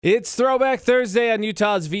It's Throwback Thursday on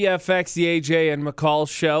Utah's VFX, the AJ and McCall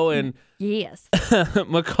Show. And yes,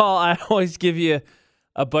 McCall, I always give you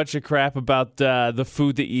a bunch of crap about the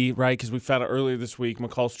food that you eat, right? Because we found out earlier this week,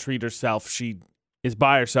 McCall's treat herself. She is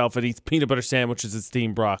by herself and eats peanut butter sandwiches and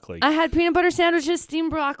steamed broccoli. I had peanut butter sandwiches, steamed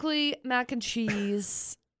broccoli, mac and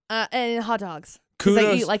cheese, and hot dogs. Because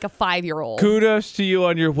I eat like a 5-year-old. Kudos to you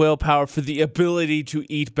on your willpower for the ability to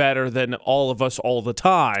eat better than all of us all the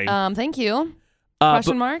time. Thank you.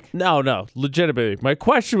 Question mark? No, legitimately. My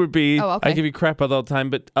question would be, I give you crap all the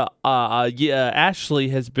time, but Ashley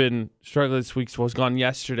has been struggling this week, so was gone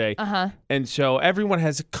yesterday. And so everyone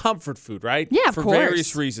has a comfort food, right? Yeah, of For course.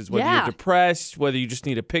 various reasons, whether you're depressed, whether you just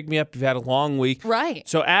need a pick-me-up, you've had a long week. Right.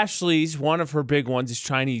 So Ashley's, one of her big ones is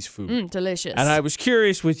Chinese food. Delicious. And I was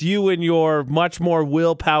curious, with you and your much more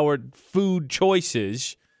will-powered food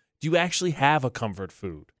choices, do you actually have a comfort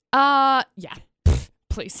food? Yeah.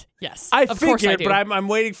 Please, yes. Of course I do. But I'm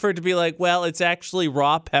waiting for it to be like, well, it's actually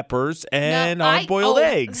raw peppers and hard-boiled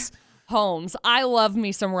eggs. Holmes, I love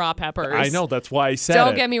me some raw peppers. I know, that's why I said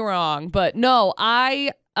Don't get me wrong, but no,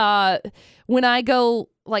 when I go,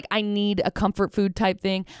 like, I need a comfort food type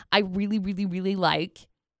thing, I really, really, really like,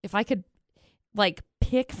 if I could, like,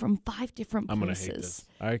 pick from 5 different places. I'm going to hate this.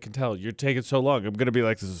 I can tell. You're taking so long. I'm going to be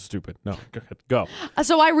like, this is stupid. No, go ahead. Go.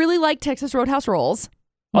 So I really like Texas Roadhouse rolls.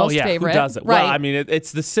 Most favorite. Who doesn't? Right. Well, I mean,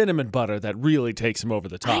 it's the cinnamon butter that really takes them over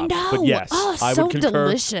the top. I know. But yes, I so would concur.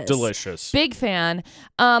 Delicious. Delicious. Big fan.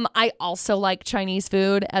 I also like Chinese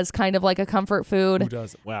food as kind of like a comfort food. Who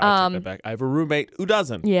doesn't? Wow, I take that back. I have a roommate who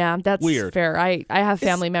doesn't. Yeah, that's weird. Fair. I have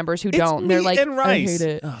family members who don't. They're like, and rice. I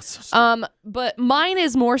hate it. Oh, so but mine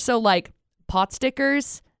is more so like pot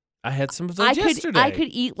stickers. I had some of those yesterday. I could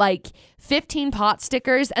eat like 15 pot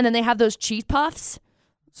stickers, and then they have those cheese puffs.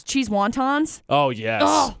 Cheese wontons. Oh, yes.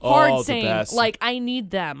 Hard same. The best. Like, I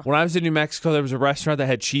need them. When I was in New Mexico, there was a restaurant that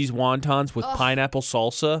had cheese wontons with pineapple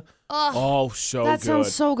salsa. So good. That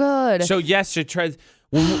sounds so good. So, yes, I tried.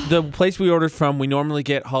 The place we ordered from, we normally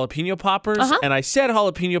get jalapeno poppers, and I said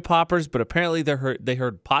jalapeno poppers, but apparently they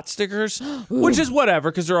heard pot stickers, which is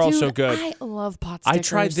whatever because they're all so good. I love pot stickers. I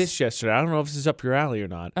tried this yesterday. I don't know if this is up your alley or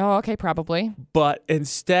not. Oh, okay, probably. But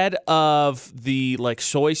instead of the like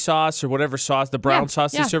soy sauce or whatever sauce, the brown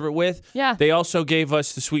sauce they serve it with, they also gave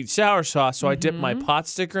us the sweet and sour sauce. So I dipped my pot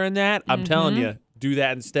sticker in that. I'm telling you, do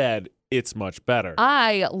that instead. It's much better.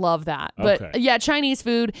 I love that. But yeah, Chinese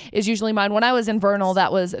food is usually mine. When I was in Vernal,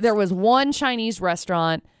 there was one Chinese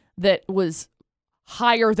restaurant that was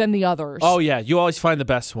higher than the others. Oh, yeah. You always find the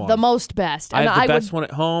best one. The most best. I had the best one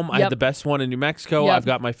at home. I had the best one in New Mexico. I've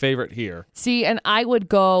got my favorite here. See, and I would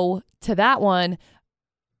go to that one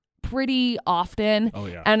pretty often. Oh,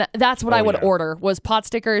 yeah. And that's what I would order was pot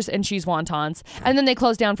stickers and cheese wontons. And then they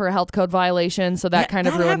closed down for a health code violation, so that kind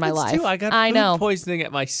of ruined my life. Too. I got food poisoning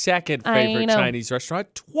at my second favorite Chinese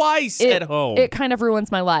restaurant twice at home. It kind of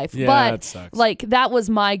ruins my life. Yeah, but that sucks. Like that was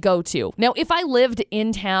my go-to. Now, if I lived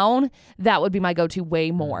in town, that would be my go-to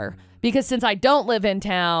way more. Because since I don't live in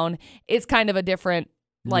town, it's kind of a different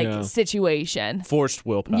situation. Forced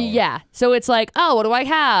willpower. Yeah. So it's like, oh, what do I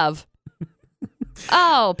have?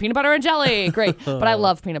 Oh, peanut butter and jelly. Great. But I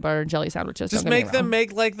love peanut butter and jelly sandwiches. Just make them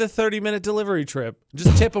make like the 30-minute delivery trip.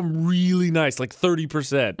 Just tip them really nice, like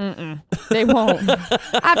 30%. They won't.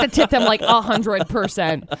 I have to tip them like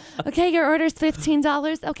 100%. Okay, your order's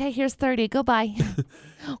 $15. Okay, here's 30. Goodbye.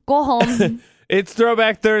 Go home. It's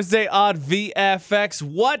Throwback Thursday on VFX.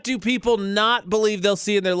 What do people not believe they'll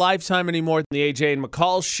see in their lifetime anymore? The AJ and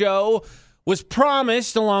McCall Show was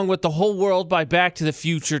promised, along with the whole world, by Back to the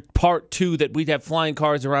Future Part 2 that we'd have flying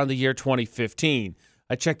cars around the year 2015.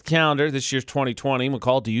 I checked the calendar. This year's 2020.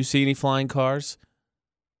 McCall, do you see any flying cars?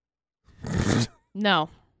 No.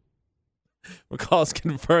 McCall's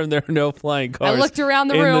confirmed there are no flying cars. I looked around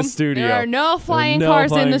the room. In the studio. There are no flying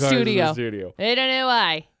cars in the studio. They don't know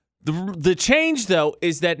why. The change, though,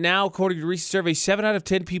 is that now, according to a recent survey, 7 out of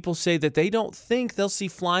 10 people say that they don't think they'll see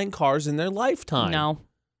flying cars in their lifetime. No.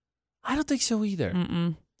 I don't think so either.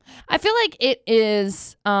 I feel like it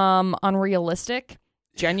is unrealistic,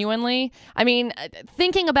 genuinely. I mean,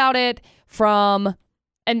 thinking about it from,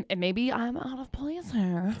 and maybe I'm out of place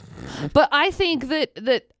here, but I think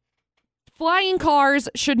that flying cars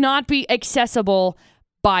should not be accessible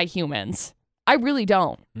by humans. I really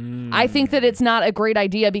don't. I think that it's not a great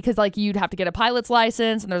idea because, like, you'd have to get a pilot's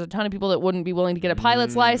license, and there's a ton of people that wouldn't be willing to get a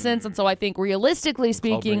pilot's license. And so I think, realistically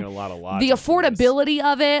speaking, the affordability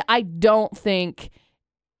of it, I don't think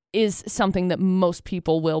is something that most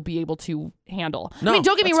people will be able to handle. No, I mean,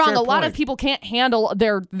 don't get me wrong. A lot of people can't handle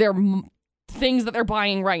their things that they're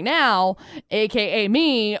buying right now, aka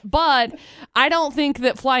me. But I don't think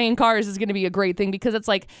that flying cars is going to be a great thing, because it's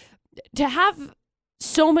like, to have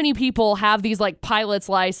so many people have these like pilot's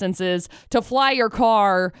licenses to fly your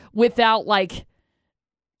car without like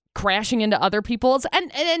crashing into other people's.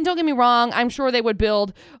 And don't get me wrong, I'm sure they would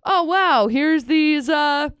build, oh wow, here's these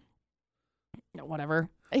whatever.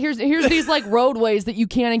 Here's these like roadways that you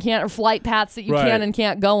can and can't, or flight paths that you can and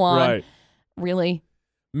can't go on. Right. Really?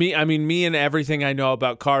 Me and everything I know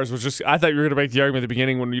about cars was just, I thought you were going to make the argument at the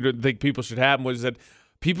beginning when you didn't think people should have them, was that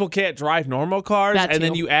people can't drive normal cars, and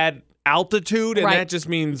then you add altitude, and that just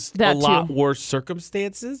means a lot worse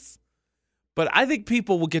circumstances. But I think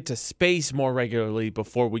people will get to space more regularly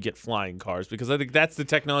before we get flying cars, because I think that's the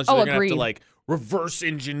technology they're going to have to like reverse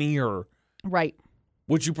engineer. Right.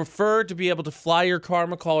 Would you prefer to be able to fly your car,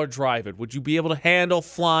 McCall, or drive it? Would you be able to handle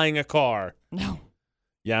flying a car? No.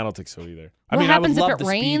 Yeah, I don't think so either. What happens I would if love it the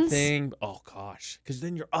rains? speed thing. Oh gosh, because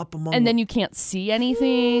then you're up among and then you can't see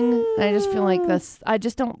anything. I just feel like I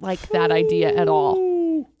just don't like that idea at all.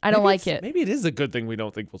 I don't like it. Maybe it is a good thing we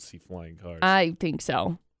don't think we'll see flying cars. I think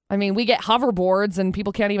so. I mean, we get hoverboards and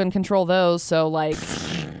people can't even control those, so like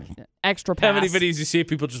extra pass. How many videos you see of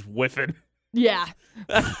people just whiffing? Yeah.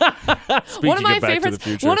 One of my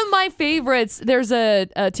favorites, there's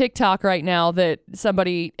a TikTok right now that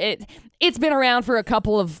it's been around for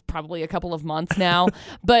probably a couple of months now,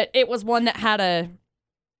 but it was one that had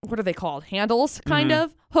what are they called? Handles, kind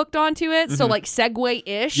of hooked onto it. So like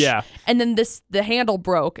Segway-ish. Yeah. And then the handle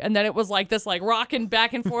broke, and then it was like this like rocking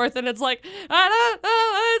back and forth, and it's like, I don't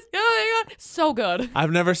know what's going on. So good.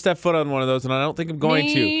 I've never stepped foot on one of those, and I don't think I'm going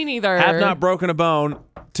to. Me neither. Have not broken a bone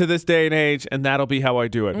to this day and age, and that'll be how I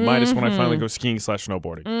do it. Minus when I finally go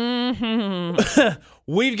skiing/snowboarding.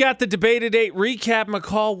 We've got the Debate at 8 recap.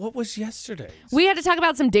 McCall, what was yesterday? We had to talk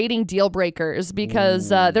about some dating deal breakers, because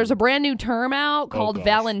there's a brand new term out called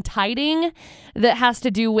valentining that has to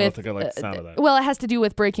do with. I don't think I like the sound of that. Well, it has to do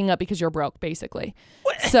with breaking up because you're broke, basically.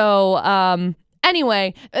 So,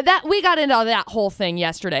 anyway, that we got into that whole thing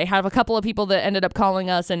yesterday. Have a couple of people that ended up calling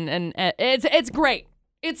us, and it's great.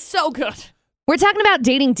 It's so good. We're talking about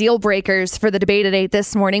dating deal breakers for the Debate at 8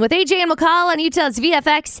 this morning with AJ and McCall on Utah's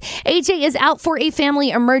VFX. AJ is out for a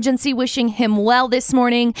family emergency, wishing him well this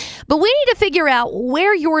morning. But we need to figure out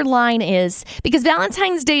where your line is, because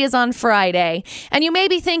Valentine's Day is on Friday. And you may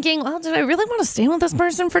be thinking, well, did I really want to stay with this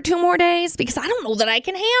person for 2 more days? Because I don't know that I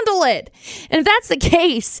can handle it. And if that's the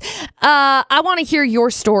case, I want to hear your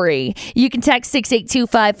story. You can text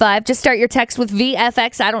 68255. Just start your text with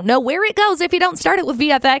VFX. I don't know where it goes if you don't start it with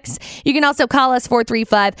VFX. You can also call us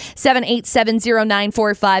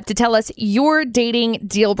 435-787-0945 to tell us your dating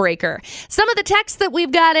deal breaker. Some of the texts that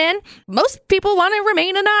we've got in, most people want to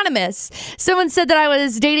remain anonymous. Someone said that I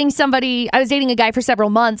was dating a guy for several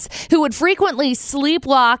months who would frequently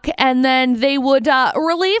sleepwalk, and then they would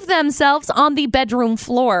relieve themselves on the bedroom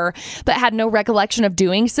floor, but had no recollection of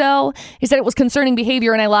doing so. He said it was concerning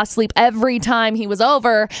behavior, and I lost sleep every time he was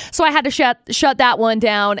over, so I had to shut that one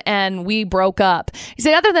down, and we broke up. He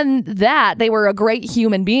said other than that, they were a great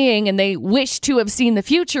human being, and they wished to have seen the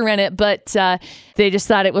future in it, but they just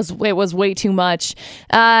thought it was way too much.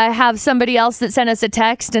 I have somebody else that sent us a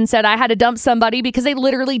text and said I had to dump somebody because they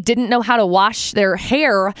literally didn't know how to wash their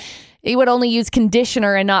hair. He would only use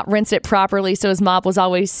conditioner and not rinse it properly, so his mop was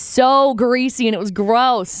always so greasy, and it was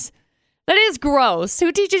gross. That is gross.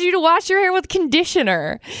 Who teaches you to wash your hair with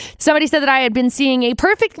conditioner? Somebody said that I had been seeing a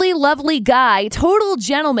perfectly lovely guy, total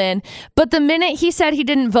gentleman, but the minute he said he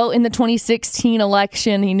didn't vote in the 2016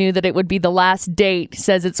 election, he knew that it would be the last date.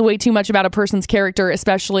 Says it's way too much about a person's character,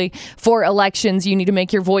 especially for elections. You need to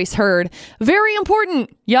make your voice heard. Very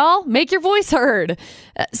important, y'all. Make your voice heard.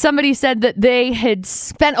 Somebody said that they had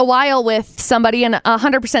spent a while with somebody and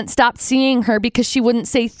 100% stopped seeing her because she wouldn't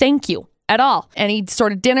say thank you at all. Any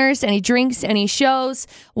sort of dinners, any drinks, any shows,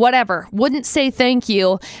 whatever. Wouldn't say thank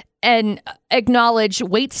you and acknowledge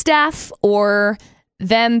waitstaff or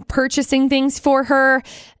them purchasing things for her.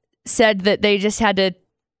 Said that they just had to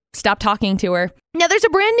stop talking to her. Now, there's a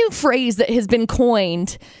brand new phrase that has been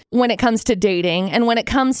coined when it comes to dating and when it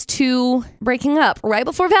comes to breaking up right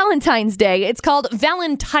before Valentine's Day. It's called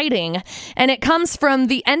valentining, and it comes from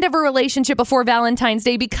the end of a relationship before Valentine's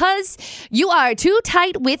Day because you are too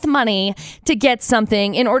tight with money to get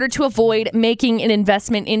something in order to avoid making an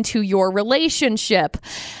investment into your relationship.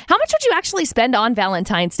 How much would you actually spend on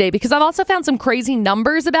Valentine's Day? Because I've also found some crazy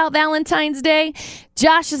numbers about Valentine's Day.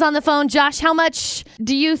 Josh is on the phone. Josh, how much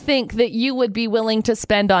do you think that you would be willing to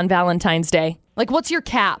spend on Valentine's Day? Like, what's your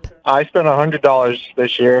cap? I spent $100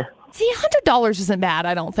 this year See, $100 isn't bad,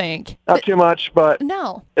 I don't think. Not too much, but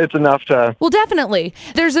No. it's enough to... Well, definitely.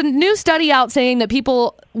 There's a new study out saying that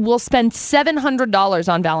people will spend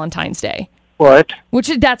 $700 on Valentine's Day. What?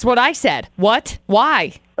 That's what I said. What?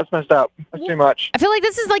 Why? That's messed up. That's too much. I feel like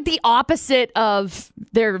this is like the opposite of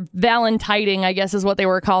their Valentining, I guess is what they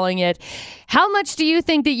were calling it. How much do you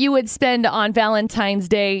think that you would spend on Valentine's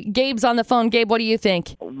Day? Gabe's on the phone. Gabe, what do you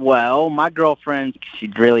think? Well, my girlfriend, she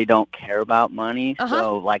really don't care about money,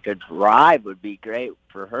 so like a drive would be great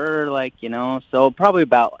for her, so probably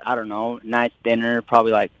about, I don't know, nice dinner,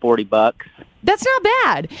 probably like $40. That's not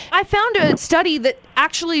bad. I found a study that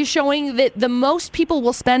actually is showing that the most people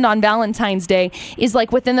will spend on Valentine's Day is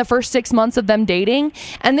like within the first 6 months of them dating,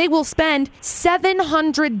 and they will spend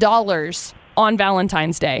 $700 on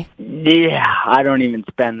Valentine's Day. Yeah, I don't even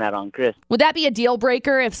spend that on Christmas. Would that be a deal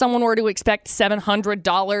breaker if someone were to expect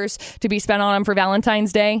 $700 to be spent on them for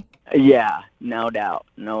Valentine's Day? Yeah, no doubt,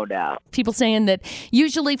 no doubt. People saying that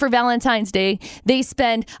usually for Valentine's Day, they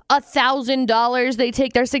spend $1,000. They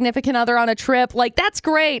take their significant other on a trip. Like, that's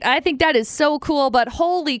great. I think that is so cool. But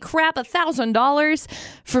holy crap, $1,000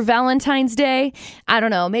 for Valentine's Day. I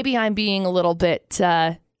don't know. Maybe I'm being a little bit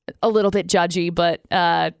judgy, but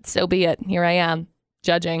so be it. Here I am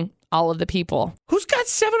judging all of the people. Who's got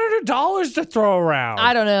 $700 to throw around?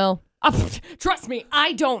 I don't know. Trust me,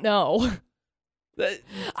 I don't know. I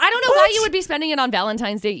don't know why you would be spending it on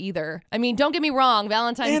Valentine's Day either. I mean, don't get me wrong,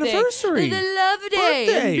 Valentine's Anniversary. Day, the love day,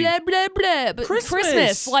 Birthday. blah, blah, blah. But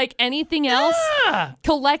Christmas, like anything else,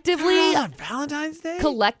 collectively, on Valentine's Day?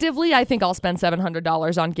 Collectively, I think I'll spend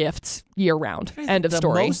 $700 on gifts year round. End of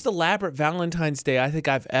story. The most elaborate Valentine's Day I think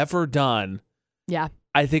I've ever done, yeah,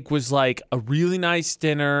 I think was like a really nice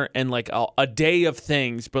dinner and like a day of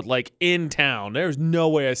things, but like in town. There's no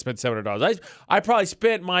way I spent $700. I probably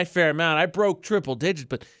spent my fair amount. I broke triple digits,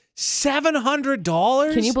 but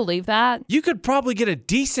 $700? Can you believe that? You could probably get a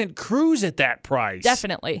decent cruise at that price.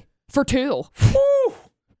 Definitely. For two. Whew.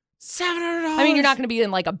 $700. I mean, you're not going to be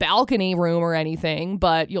in like a balcony room or anything,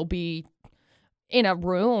 but you'll be in a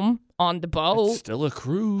room on the boat. It's still a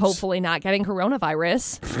cruise. Hopefully not getting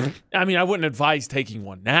coronavirus. I mean, I wouldn't advise taking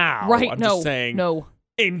one now. Right, I'm no, just saying, no.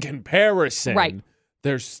 in comparison, right.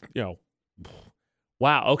 There's,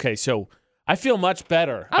 wow, okay, so I feel much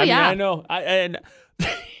better. Oh, I yeah. mean, I know, and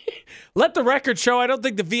let the record show, I don't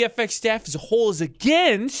think the VFX staff as a whole is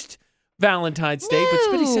against Valentine's Day, but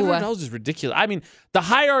spending $700 is ridiculous. I mean, the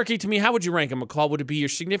hierarchy to me, how would you rank them, McCall? Would it be your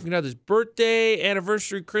significant other's birthday,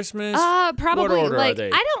 anniversary, Christmas? Probably. What order like are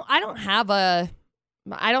they? I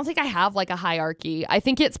don't think I have like a hierarchy. I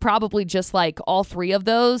think it's probably just like all three of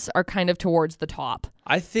those are kind of towards the top.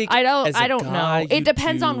 I think I don't guy, know. It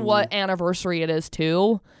depends on what anniversary it is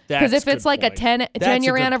too. Because if it's like point. a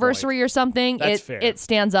 10-year anniversary point. or something, it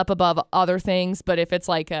stands up above other things. But if it's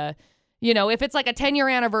like a 10-year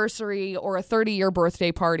anniversary or a 30-year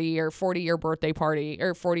birthday party or 40-year birthday party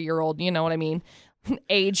or 40-year-old, you know what I mean?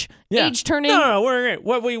 Age turning. No, we're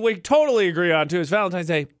what we totally agree on too is Valentine's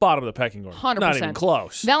Day, bottom of the pecking order. 100%. Not even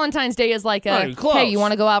close. Valentine's Day is like Not even close. hey, you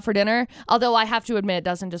want to go out for dinner? Although I have to admit, it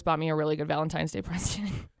doesn't just bought me a really good Valentine's Day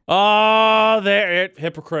present. Oh, there it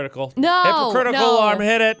hypocritical. No, hypocritical no. alarm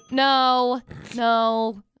hit it. No,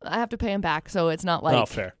 I have to pay him back, so it's not like. Oh,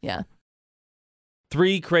 fair. Yeah.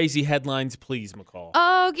 3 crazy headlines, please, McCall.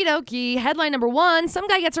 Okie dokie. Headline number 1: some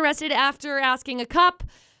guy gets arrested after asking a cop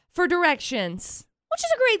for directions, which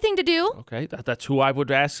is a great thing to do. Okay, that's who I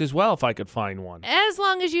would ask as well if I could find one. As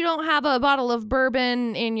long as you don't have a bottle of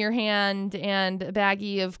bourbon in your hand and a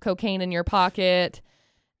baggie of cocaine in your pocket.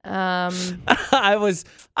 The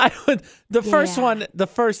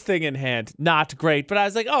first thing in hand, not great, but I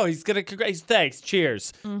was like, oh, he's gonna thanks,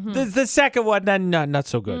 cheers. Mm-hmm. The second one, not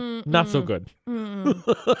so good. Not so good.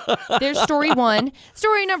 There's story 1.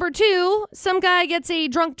 Story number 2: some guy gets a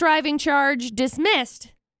drunk driving charge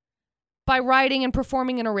dismissed by writing and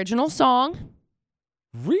performing an original song.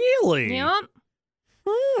 Really? Yep.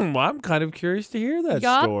 I'm kind of curious to hear that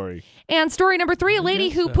Yup. story. And story number 3: a lady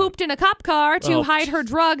who pooped in a cop car to Oh. hide her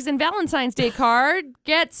drugs and Valentine's Day card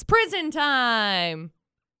gets prison time.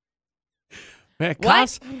 Man,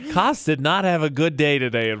 What? Cops did not have a good day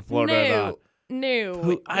today in Florida.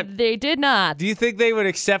 No, they did not. Do you think they would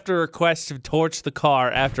accept a request to torch the car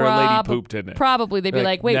after a lady pooped in it? Probably. They'd be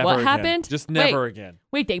like, wait, never what again. happened? Just never again.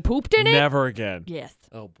 Wait, they pooped in it? Never again. Yes.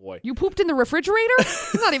 Oh, boy. You pooped in the refrigerator?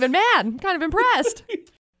 I'm not even mad. I'm kind of impressed.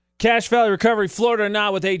 Cache Valley Recovery, Florida or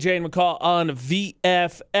Not with AJ and McCall on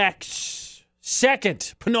VFX.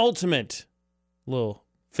 Second, penultimate. Little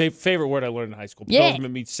favorite word I learned in high school. Yeah.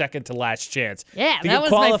 Penultimate means second to last chance. Yeah, To that get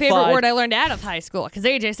was my favorite qualified- word I learned out of high school because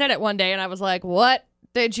AJ said it one day and I was like, what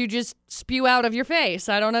did you just spew out of your face?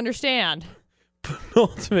 I don't understand.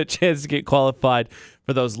 Ultimate chance to get qualified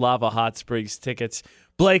for those Lava Hot Springs tickets.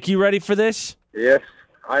 Blake, you ready for this? Yes,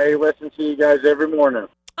 I listen to you guys every morning.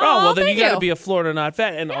 Oh, well, then thank you got to be a Florida not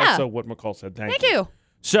fan. And Yeah. also what McCall said. Thank you.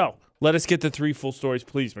 So, let us get the 3 full stories,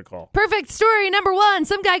 please, McCall. Perfect story number 1.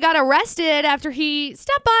 Some guy got arrested after he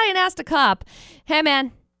stopped by and asked a cop, "Hey,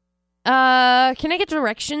 man, can I get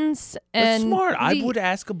directions?" That's And smart. I would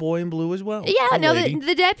ask a boy in blue as well. Yeah, Hi, no, lady.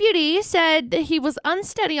 the deputy said that he was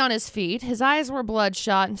unsteady on his feet. His eyes were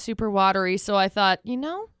bloodshot and super watery. So I thought, Not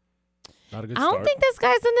a good I start. don't think this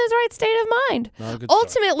guy's in his right state of mind. Not a good start.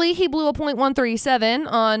 Ultimately, he blew a .137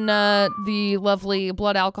 on the lovely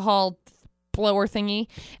blood alcohol blower thingy.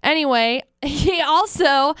 Anyway, he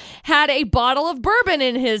also had a bottle of bourbon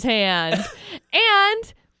in his hand.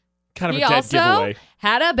 And Kind of he a dead also giveaway.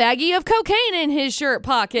 had a baggie of cocaine in his shirt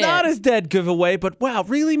pocket. Not as dead giveaway, but wow,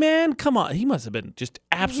 really, man? Come on. He must have been just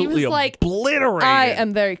absolutely like, obliterated. I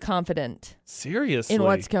am very confident Seriously. in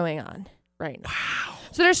what's going on right now. Wow.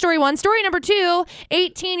 So there's story 1. Story number 2,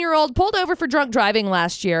 18-year-old pulled over for drunk driving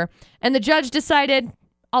last year, and the judge decided,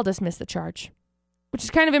 I'll dismiss the charge, which is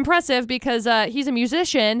kind of impressive because he's a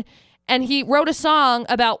musician, and he wrote a song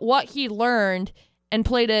about what he learned and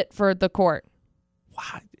played it for the court.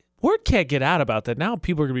 Wow. Word can't get out about that. Now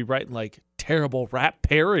people are going to be writing like terrible rap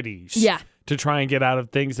parodies. Yeah. To try and get out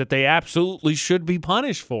of things that they absolutely should be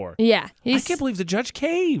punished for. Yeah. I can't believe the judge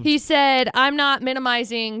caved. He said, I'm not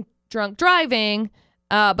minimizing drunk driving,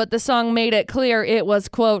 but the song made it clear it was,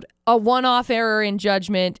 quote, a one-off error in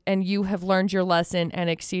judgment, and you have learned your lesson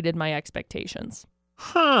and exceeded my expectations.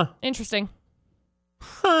 Huh. Interesting.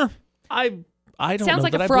 Huh. I don't Sounds know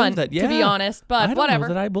like that a I front, believe that. Yeah. to be honest, but I don't whatever.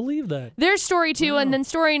 know that I believe that. There's story 2, and then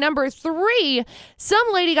story number 3. Some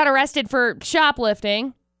lady got arrested for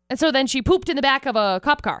shoplifting, and so then she pooped in the back of a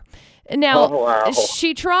cop car. Now, Oh, wow.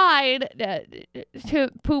 she tried to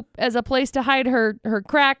poop as a place to hide her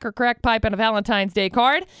crack pipe on a Valentine's Day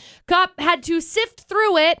card. Cop had to sift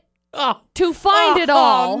through it to find it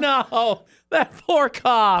all. Oh, no. That poor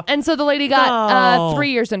cop. And so the lady got No. 3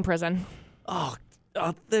 years in prison.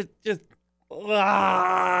 That just...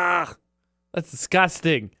 that's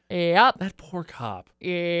disgusting. Yep. That poor cop.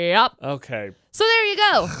 Yep. Okay. So there you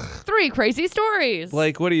go. 3 crazy stories.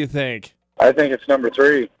 Blake, what do you think? I think it's number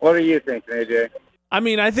 3. What do you think, AJ? I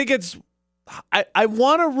mean, I think it's... I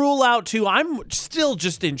want to rule out 2. I'm still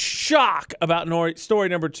just in shock about story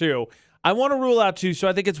number 2. I want to rule out 2, so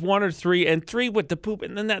I think it's 1 or 3, and 3 with the poop,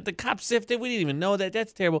 and then the cop sifted. We didn't even know that.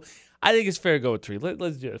 That's terrible. I think it's fair to go with 3.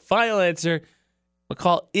 Let's do it. Final answer.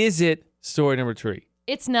 McCall, is it story number 3?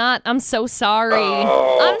 It's not. I'm so sorry.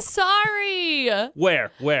 Oh. I'm sorry.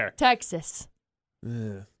 Where? Texas.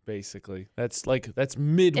 Basically. That's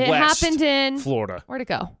Midwest. It happened in Florida. Where'd it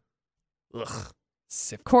go? Ugh.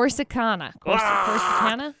 Corsicana.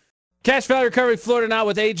 Corsicana? Cash Value Recovery Florida Now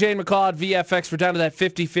with AJ and McCall at VFX. We're down to that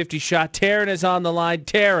 50-50 shot. Taryn is on the line.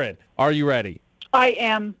 Taryn, are you ready? I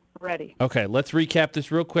am ready. Okay, let's recap this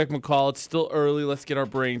real quick, McCall. It's still early. Let's get our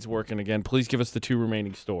brains working again. Please give us the 2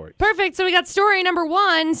 remaining stories. Perfect. So we got story number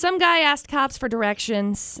 1. Some guy asked cops for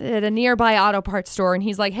directions at a nearby auto parts store, and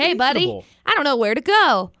he's like, hey, buddy, Reasonable. I don't know where to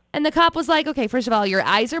go. And the cop was like, okay, first of all, your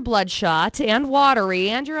eyes are bloodshot and watery,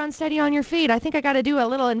 and you're unsteady on your feet. I think I got to do a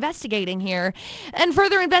little investigating here. And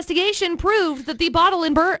further investigation proved that the bottle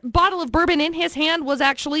of bourbon in his hand was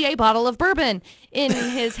actually a bottle of bourbon in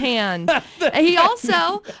his hand. He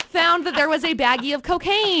also found that there was a baggie of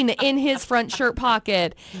cocaine in his front shirt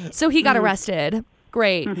pocket. So he got arrested.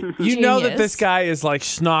 Great. You know that this Genius. guy is like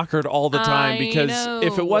snockered all the time I because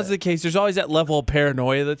if it was know. the case, there's always that level of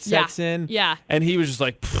paranoia that sets in. Yeah. And he was just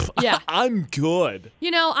like, Yeah. I'm good.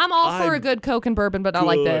 You know, I'm all for a I'm good Coke and bourbon, but not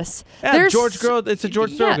like good. this. Yeah, it's a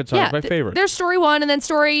George Thorogood song. It's my favorite. There's story 1, and then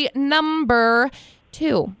story number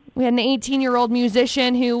 2. We had an 18-year-old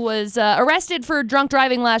musician who was arrested for drunk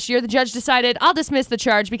driving last year. The judge decided, I'll dismiss the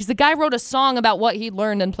charge because the guy wrote a song about what he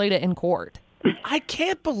learned and played it in court. I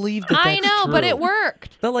can't believe that I that's know, true. but it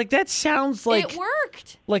worked. But like that sounds like It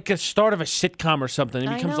worked. like a start of a sitcom or something. He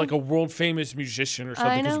I becomes know. like a world famous musician or I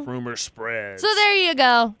something because know. rumors spread. So there you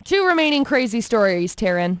go. 2 remaining crazy stories,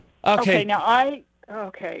 Taryn. Okay. Now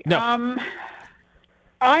No.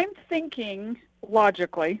 I'm thinking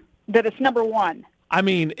logically that it's number 1. I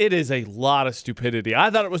mean, it is a lot of stupidity.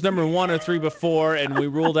 I thought it was number 1 or 3 before, and we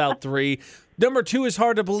ruled out 3. Number 2 is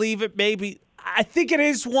hard to believe it. Maybe. I think it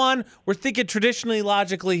is 1. We're thinking traditionally,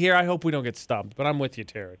 logically here. I hope we don't get stumped, but I'm with you,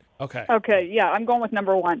 Taryn. Okay. Okay, yeah, I'm going with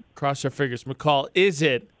number 1. Cross our fingers. McCall, is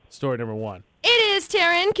it story number 1? It Miss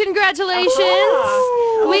Taryn. Congratulations.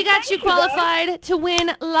 Oh, We got thank you you, guys. qualified to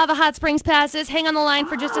win Lava Hot Springs passes. Hang on the line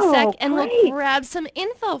for just a sec, and we'll great. grab some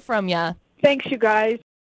info from you. Thanks, you guys.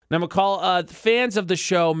 Now, McCall, fans of the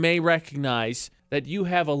show may recognize that you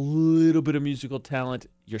have a little bit of musical talent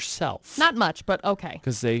yourself. Not much, but okay.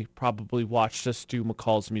 Because they probably watched us do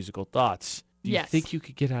McCall's musical thoughts. Do you Yes. think you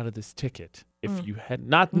could get out of this ticket if you had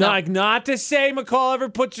not to say McCall ever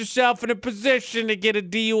puts yourself in a position to get a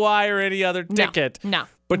DUI or any other ticket? No.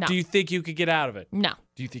 But no. do you think you could get out of it? No.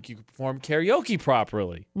 Do you think you could perform karaoke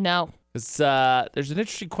properly? No. Because there's an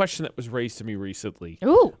interesting question that was raised to me recently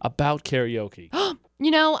Ooh. about karaoke.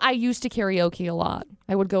 You know, I used to karaoke a lot.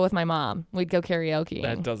 I would go with my mom. We'd go karaoke.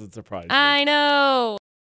 That doesn't surprise me. I know.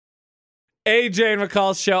 AJ and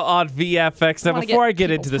McCall show on VFX. Now, wanna before get I get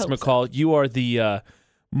into people's this, hopes McCall, you are the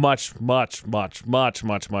much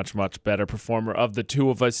better performer of the two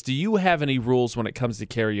of us. Do you have any rules when it comes to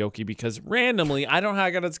karaoke? Because randomly, I don't know how I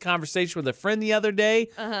got this conversation with a friend the other day,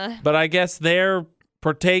 but I guess they're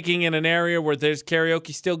partaking in an area where there's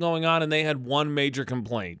karaoke still going on, and they had one major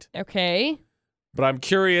complaint. Okay. But I'm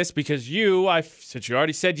curious because since you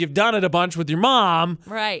already said you've done it a bunch with your mom,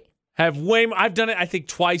 Right. I've done it, I think,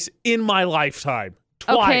 twice in my lifetime.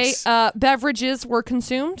 Twice. Okay. Beverages were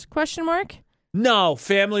consumed? Question mark. No,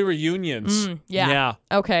 family reunions. Yeah.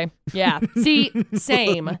 Okay. Yeah. See,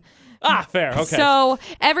 same. Fair. Okay. So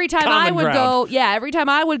every time Common I would ground. every time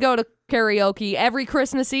I would go to karaoke, every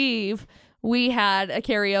Christmas Eve, we had a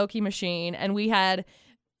karaoke machine and we had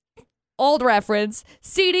old reference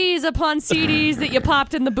CDs upon CDs that you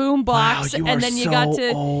popped in the boom box, Wow, you and are then you so got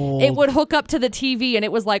to old. it would hook up to the TV, and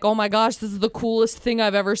it was like, oh my gosh, this is the coolest thing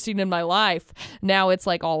I've ever seen in my life. Now it's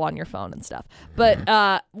like all on your phone and stuff.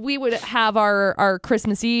 But we would have our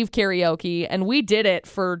Christmas Eve karaoke, and we did it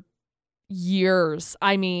for years.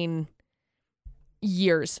 I mean,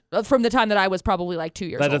 years. From the time that I was probably like 2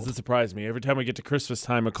 years that old. doesn't surprise me. Every time we get to Christmas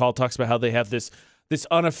time, McCall talks about how they have this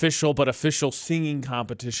unofficial but official singing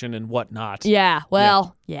competition and whatnot. Yeah,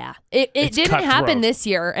 well, yeah. It It's didn't happen cutthroat. this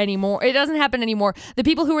year anymore. It doesn't happen anymore. The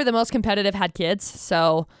people who were the most competitive had kids,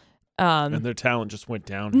 so And their talent just went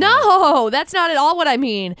down. no, that's not at all what I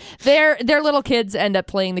mean. Their little kids end up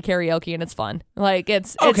playing the karaoke, and it's fun. Like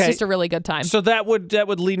it's Okay. just a really good time. So that would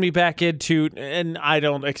lead me back into, and I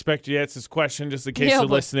don't expect you to answer this question just in case Yeah, you're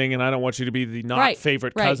but- listening, and I don't want you to be the not Right,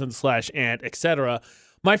 favorite right. cousin / aunt, etc.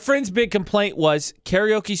 My friend's big complaint was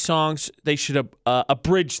karaoke songs, they should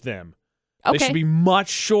abridge them. They Okay. should be much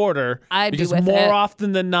shorter. I'd be because with more it.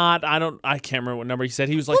 often than not, I can't remember what number he said.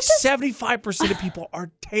 He was like, Well, just- 75% of people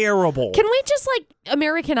are terrible. Can we just like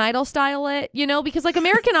American Idol style it? You know, because like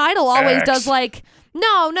American Idol always X. does like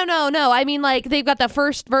no. I mean, like they've got the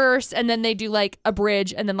first verse and then they do like a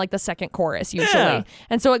bridge and then like the second chorus usually, Yeah.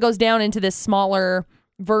 and so it goes down into this smaller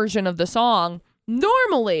version of the song.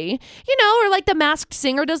 Normally, you know, or like the Masked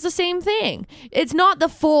Singer does the same thing. It's not the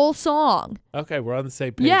full song. Okay, we're on the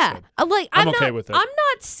same page. Yeah, then. like I'm not, okay with it. I'm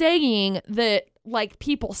not saying that like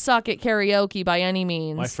people suck at karaoke by any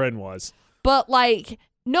means. My friend was. But like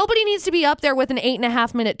nobody needs to be up there with an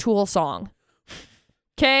 8.5 minute Tool song.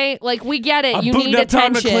 Okay, like we get it. I'm You booting need up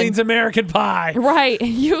Tom attention. McLean's American Pie. Right.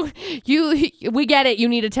 We get it. You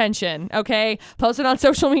need attention. Okay, post it on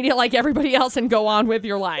social media like everybody else and go on with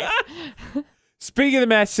your life. Speaking of the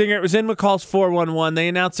Masked Singer, it was in McCall's 411. They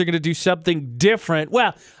announced they're going to do something different.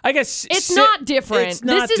 Well, I guess It's not different. It's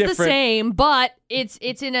not this is the different. same, but it's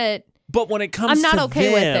in a. But when it comes I'm not to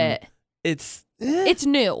okay with them, it. it's It's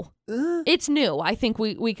new. It's new. I think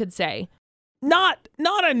we could say. not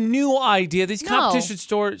a new idea. These No. competition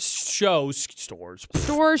stores, Stores,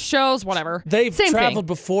 shows, whatever. they've Same traveled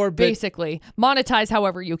thing. before, but Basically, monetize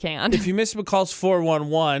however you can. if you missed McCall's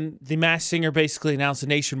 411, the Masked Singer basically announced a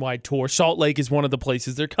nationwide tour. Salt Lake is one of the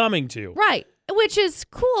places they're coming to. Right. Which is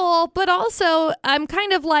cool, but also I'm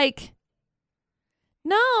kind of like,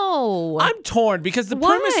 no. I'm torn because the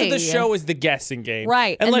premise of Why? the show is the guessing game.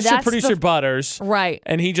 Right, and Unless you're that's the- producer Butters. Right.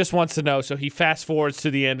 And he just wants to know, so he fast forwards to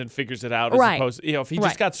the end and figures it out. As Right. opposed, if he Right.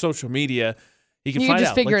 just got social media, he can You can find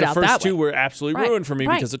just out. figure like it out the first that two way. were absolutely Right. ruined for me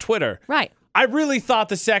Right. because of Twitter. Right. I really thought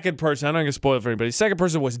the second person, I'm not going to spoil it for anybody, the second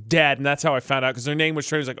person was dead, and that's how I found out because their name was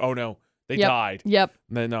trending. Like, oh no, they Yep. died. Yep.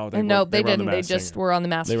 No, No, were- they were on the didn't. They Masked just Singer. were on the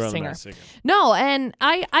Masked They were on the Singer. Masked Singer. No, and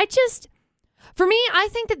I just, for me, I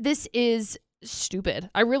think that this is stupid.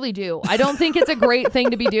 I really do. I don't think it's a great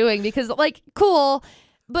thing to be doing because, like, cool.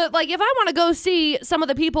 But like, if I want to go see some of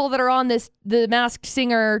the people that are on the Masked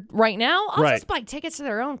Singer right now, I'll Right. just buy tickets to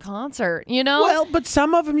their own concert. You know? Well, but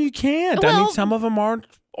some of them you can't. I mean, Well- some of them aren't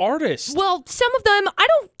artists. Well, some of them I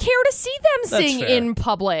don't care to see them That's sing fair. in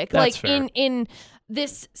public. That's like fair. in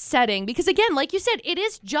this setting because again, like you said, it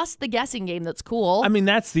is just the guessing game that's cool. I mean,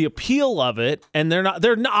 that's the appeal of it, and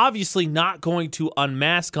they're obviously not going to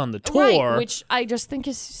unmask on the tour, right, which I just think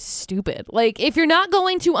is stupid. Like, if you're not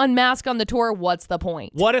going to unmask on the tour, what's the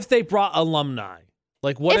point? What if they brought alumni?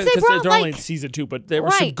 Like, what if if they brought, they're only in season 2, but there were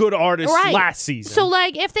some good artists last season. So,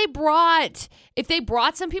 like, if they brought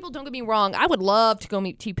some people, don't get me wrong, I would love to go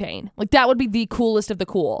meet T-Pain. Like, that would be the coolest of the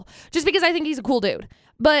cool, just because I think he's a cool dude.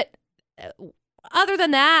 But other than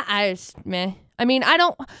that, meh. I mean, I'm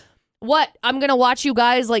going to watch you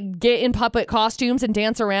guys, like, get in puppet costumes and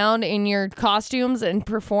dance around in your costumes and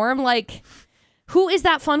perform? Like, who is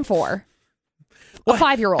that fun for? A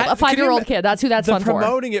 5-year-old. A 5-year-old kid. That's who that's fun for.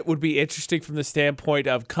 Promoting it would be interesting from the standpoint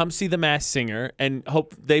of come see The Masked Singer and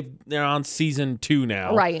hope they're on season 2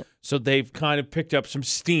 now. Right. So they've kind of picked up some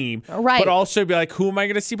steam. Right. But also be like, who am I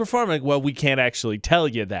going to see perform? Like, well, we can't actually tell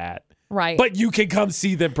you that. Right. But you can come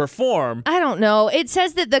see them perform. I don't know. It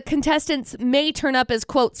says that the contestants may turn up as,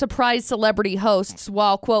 quote, surprise celebrity hosts,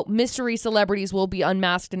 while, quote, mystery celebrities will be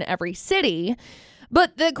unmasked in every city.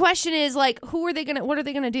 But the question is, like, what are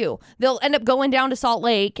they gonna do? They'll end up going down to Salt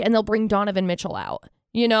Lake and they'll bring Donovan Mitchell out,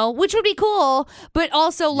 which would be cool, but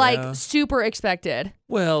also like super expected.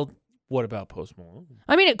 Well, what about Post Malone?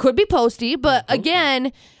 I mean, it could be Posty, but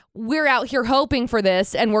again, we're out here hoping for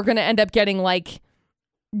this and we're gonna end up getting like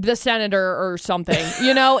the senator or something.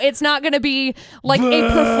 It's not going to be like a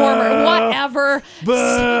performer, whatever.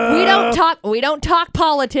 We don't talk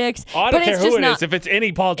politics. Oh, I don't care who it is. If it's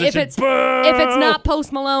any politician, if it's not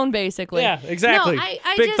Post Malone, basically. Yeah, exactly. No,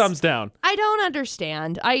 I Big just, thumbs down. I don't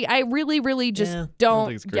understand. I really, really just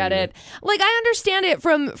don't get it. Either. Like, I understand it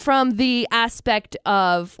from the aspect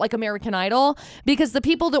of like American Idol, because the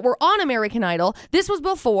people that were on American Idol, this was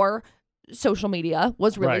before social media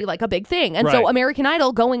was really like a big thing. And so American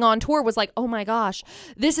Idol going on tour was like, oh my gosh,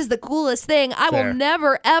 this is the coolest thing. I will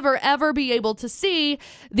never, ever, ever be able to see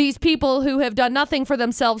these people who have done nothing for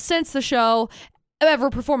themselves since the show ever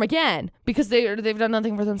perform again, because they've done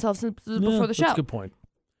nothing for themselves since before the show. That's a good point.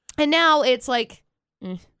 And now it's like,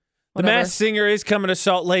 The Masked Singer is coming to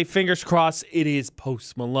Salt Lake. Fingers crossed it is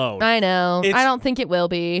Post Malone. I know. I don't think it will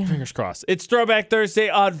be. Fingers crossed. It's Throwback Thursday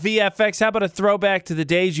on VFX. How about a throwback to the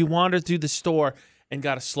days you wandered through the store and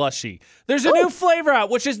got a slushie? There's a new flavor out,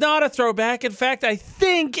 which is not a throwback. In fact, I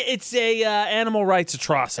think it's a animal rights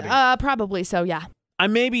atrocity. Probably so, yeah. I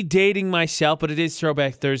may be dating myself, but it is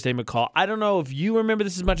Throwback Thursday, McCall. I don't know if you remember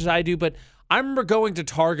this as much as I do, but I remember going to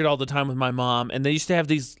Target all the time with my mom, and they used to have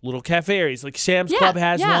these little cafe areas. Like Sam's Club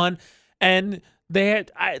has one, and they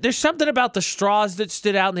had. There's something about the straws that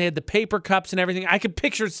stood out, and they had the paper cups and everything. I could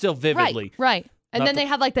picture it still vividly. Right. And then they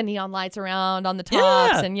had like the neon lights around on the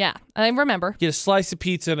tops, and I remember. Get a slice of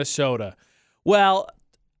pizza and a soda. Well,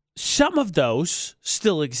 some of those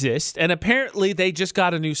still exist, and apparently they just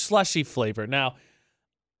got a new slushie flavor. Now,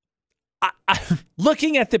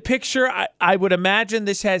 looking at the picture, I would imagine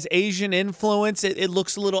this has Asian influence. It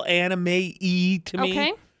looks a little anime-y to me.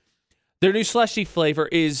 Okay. Their new slushie flavor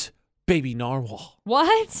is baby narwhal.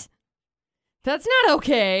 What? That's not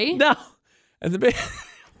okay. No. And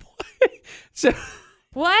so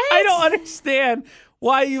what? I don't understand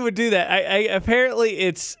why you would do that. I apparently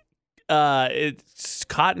it's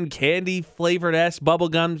cotton candy flavored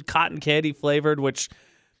bubblegum cotton candy flavored, which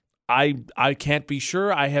I can't be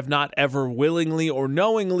sure. I have not ever willingly or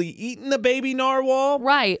knowingly eaten a baby narwhal.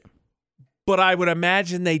 Right. But I would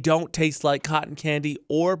imagine they don't taste like cotton candy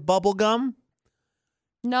or bubble gum.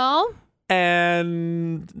 No.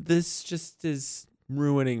 And this just is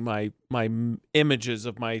ruining my images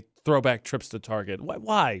of my throwback trips to Target.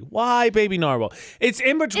 Why baby narwhal? It's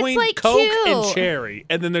in between like Coke cute. and cherry,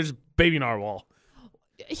 and then there's baby narwhal.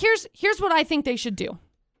 Here's what I think they should do.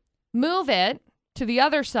 Move it to the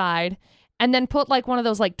other side, and then put like one of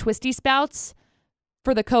those like twisty spouts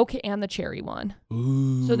for the Coke and the cherry one.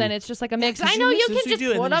 Ooh. So then it's just like a mix. Yeah, I know you mix can it,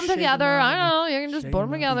 just put them together. I know you can just put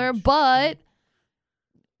them together, but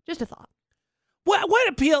just a thought. What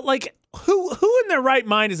appeal? Like who in their right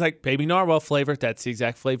mind is like baby narwhal flavor? That's the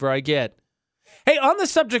exact flavor I get. Hey, on the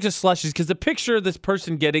subject of slushies, because the picture of this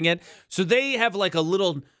person getting it, so they have like a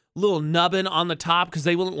little nubbin on the top because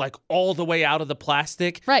they went like all the way out of the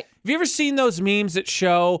plastic. Right. Have you ever seen those memes that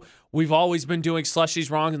show we've always been doing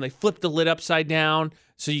slushies wrong, and they flip the lid upside down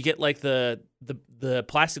so you get like the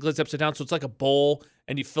plastic lid's upside down, so it's like a bowl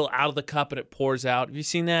and you fill out of the cup and it pours out. Have you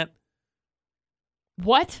seen that?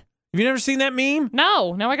 What? Have you never seen that meme?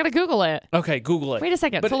 No. Now I gotta Google it. Okay, Google it. Wait a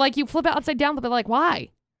second. So like you flip it upside down, but like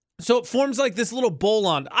why? So it forms like this little bowl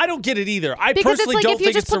on. I don't get it either. I because personally like don't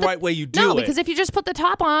think it's the right way you do it. it. No, because if you just put the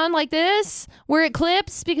top on like this, where it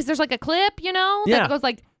clips, because there's like a clip, that goes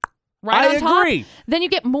like. right I on top, agree. then you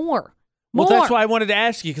get more. Well, More. that's why I wanted to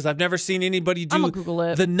ask you because I've never seen anybody I'm do gonna Google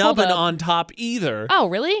it. the Hold nubbin up. on top either. Oh,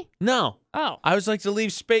 really? No. Oh. I always like to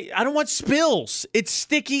leave space. I don't want spills. It's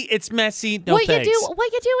sticky. It's messy. No what thanks. you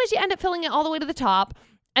do is you end up filling it all the way to the top,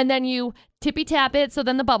 and then you tippy tap it so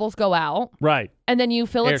then the bubbles go out. Right. And then you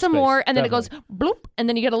fill it some Airspace, more, and then definitely. it goes bloop, and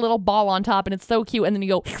then you get a little ball on top, and it's so cute. And then you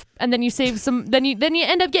go, and then you save some. Then you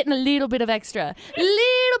end up getting a little bit of extra.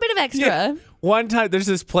 Yeah. One time, there's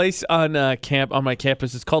this place on my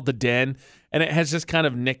campus. It's called the Den, and it has just kind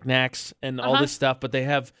of knickknacks and all this stuff. But they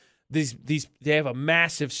have these. They have a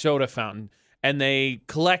massive soda fountain, and they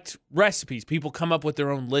collect recipes. People come up with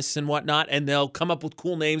their own lists and whatnot, and they'll come up with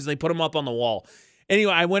cool names, and they put them up on the wall.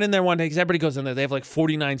 Anyway, I went in there one day because everybody goes in there. They have like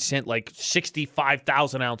 49-cent, like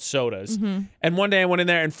 65,000-ounce sodas. Mm-hmm. And one day I went in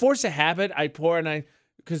there and force a habit. I pour and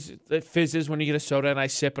because it fizzes when you get a soda, and I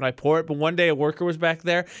sip and I pour it. But one day a worker was back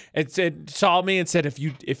there and saw me and said,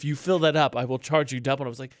 "If you fill that up, I will charge you double." And I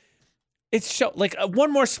was like, "It's like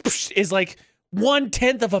one more is like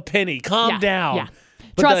 1/10 of a penny. Calm down." Yeah.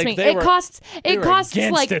 But Trust me, it costs against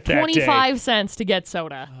like it that 25 cents to get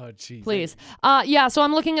soda. Oh, jeez. Please. So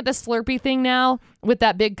I'm looking at the Slurpee thing now with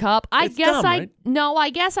that big cup. I It's guess dumb, right? I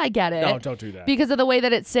guess I get it. No, don't do that. Because of the way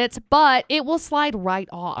that it sits, but it will slide right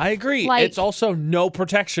off. I agree. Like, It's also no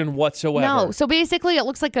protection whatsoever. no. So basically it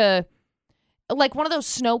looks like one of those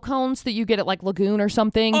snow cones that you get at like Lagoon or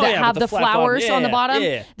something that have with the flap on. flowers on the Yeah, bottom.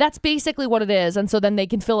 yeah. That's basically what it is. And so then they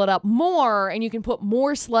can fill it up more and you can put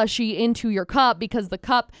more slushy into your cup because the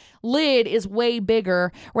cup lid is way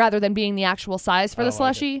bigger rather than being the actual size for the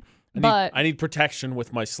slushy. I need protection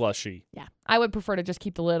with my slushy. Yeah, I would prefer to just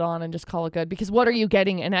keep the lid on and just call it good because what are you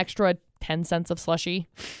getting? An extra 10 cents of slushy?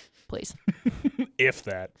 Please. If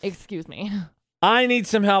that. Excuse me. I need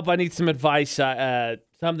some help. I need some advice.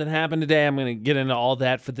 Something happened today. I'm going to get into all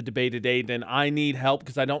that for the debate today. And I need help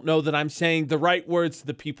because I don't know that I'm saying the right words to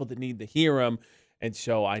the people that need to hear them. And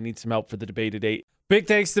so I need some help for the debate today. Big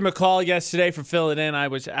thanks to McCall yesterday for filling in. I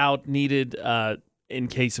was out, needed in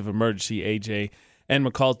case of emergency, AJ and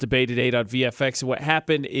McCall's debate today on VFX. And what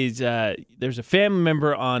happened is there's a family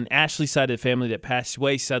member on Ashley's side of the family that passed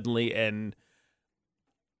away suddenly, and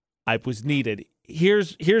I was needed.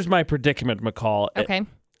 Here's my predicament, McCall. Okay.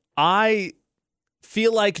 I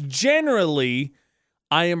feel like generally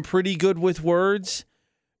I am pretty good with words,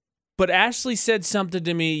 but Ashley said something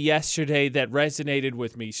to me yesterday that resonated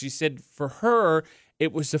with me. She said for her,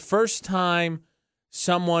 it was the first time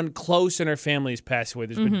someone close in her family has passed away.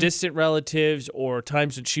 There's been distant relatives or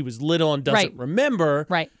times when she was little and doesn't remember.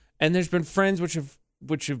 Right. And there's been friends which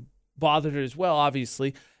have bothered her as well,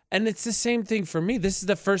 obviously. And it's the same thing for me. This is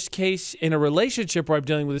the first case in a relationship where I'm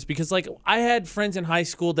dealing with this because, like, I had friends in high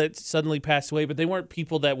school that suddenly passed away, but they weren't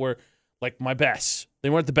people that were, like, my best. They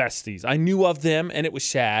weren't the besties. I knew of them, and it was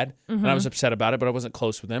sad, and I was upset about it, but I wasn't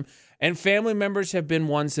close with them. And family members have been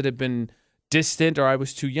ones that have been distant or I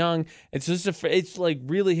was too young. And so it's, like,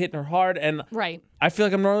 really hitting her hard. And I feel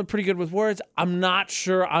like I'm normally pretty good with words. I'm not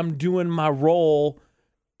sure I'm doing my role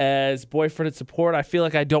as boyfriend and support. I feel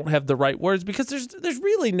like I don't have the right words because there's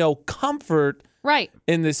really no comfort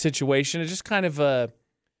in this situation. It's just kind of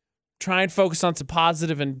try and focus on some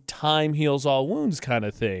positive and time heals all wounds kind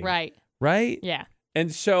of thing. Right? Yeah.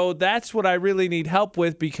 And so that's what I really need help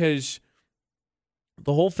with because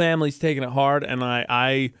the whole family's taking it hard and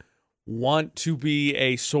I want to be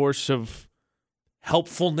a source of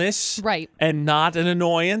helpfulness and not an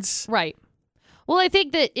annoyance. Right. Well, I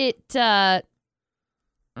think that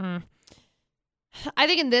I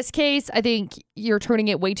think in this case, I think you're turning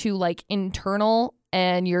it way too like internal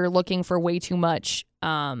and you're looking for way too much,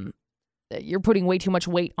 you're putting way too much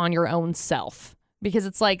weight on your own self because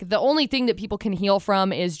it's like the only thing that people can heal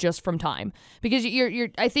from is just from time because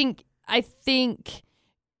I think, and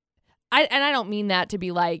I don't mean that to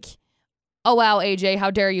be like, oh, wow, AJ, how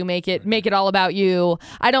dare you make it all about you.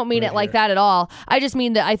 I don't mean it like that at all. I just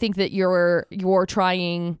mean that I think that you're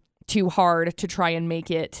trying too hard to try and make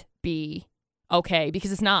it be okay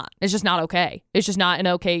because it's not. It's just not okay. It's just not an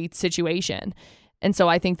okay situation. And so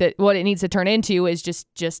I think that what it needs to turn into is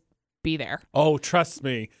just be there. Oh, trust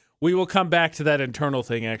me. We will come back to that internal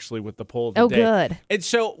thing actually with the poll of the day. Good. And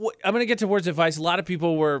so I'm going to get to words of advice. A lot of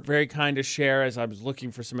people were very kind to share as I was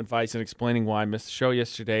looking for some advice and explaining why I missed the show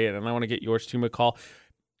yesterday. And I want to get yours too, McCall.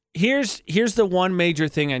 Here's the one major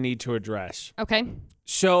thing I need to address. Okay.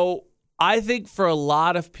 So I think for a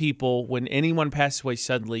lot of people, when anyone passes away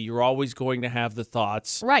suddenly, you're always going to have the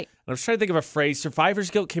thoughts. Right. And I was trying to think of a phrase.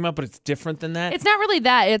 Survivor's guilt came up, but it's different than that. It's not really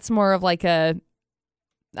that. It's more of like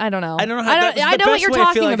I don't know. I don't know how. I know what you're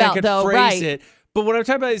talking about, though. Phrase Right. it, But what I'm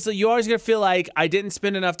talking about is like, you're always going to feel like I didn't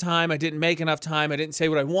spend enough time. I didn't make enough time. I didn't say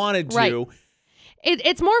what I wanted to. Right.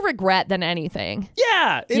 It's more regret than anything.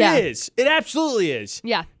 Yeah, it is. It absolutely is.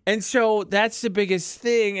 Yeah. And so that's the biggest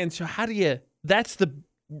thing. And so that's the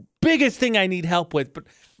biggest thing I need help with. But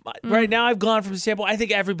right now I've gone from the sample. I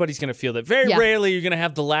think everybody's going to feel that. Very rarely you're going to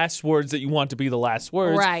have the last words that you want to be the last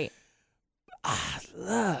words. Right. I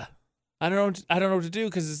don't know what to do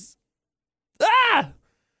because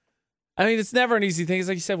I mean, it's never an easy thing. It's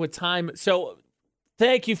like you said with time. So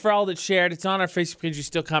thank you for all that shared. It's on our Facebook page. You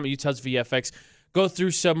still comment Utah's VFX. Go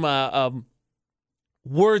through some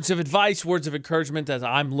words of advice, words of encouragement as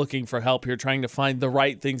I'm looking for help here, trying to find the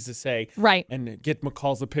right things to say. Right. And get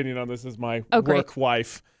McCall's opinion on this as my work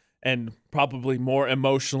wife and probably more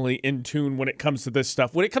emotionally in tune when it comes to this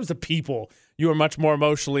stuff. When it comes to people, you are much more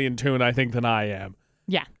emotionally in tune, I think, than I am.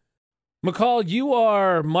 Yeah. McCall, you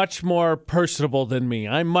are much more personable than me.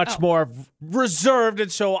 I'm much more reserved,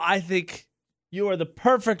 and so I think you are the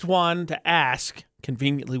perfect one to ask.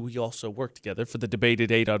 Conveniently, we also work together for the Debate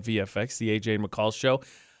at 8 on VFX, the AJ and McCall Show,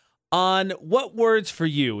 on what words for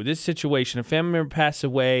you, this situation, a family member passed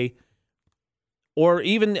away, or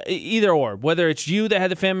even either or, whether it's you that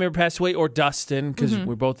had the family member pass away or Dustin, because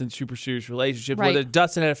we're both in super serious relationships, whether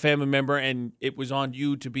Dustin had a family member and it was on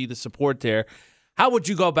you to be the support there. How would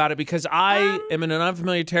you go about it? Because I am in an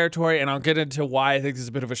unfamiliar territory, and I'll get into why I think this is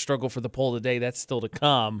a bit of a struggle for the poll today. That's still to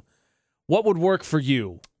come. What would work for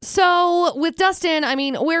you? So with Dustin, I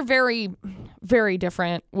mean, we're very, very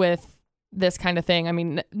different with this kind of thing. I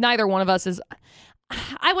mean, neither one of us is,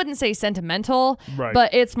 I wouldn't say sentimental,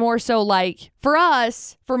 but it's more so like for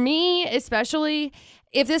us, for me especially,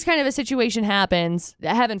 if this kind of a situation happens,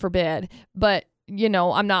 heaven forbid, but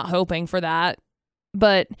I'm not hoping for that.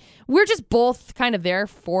 But we're just both kind of there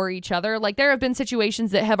for each other. Like there have been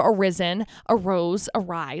situations that have arised,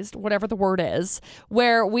 whatever the word is,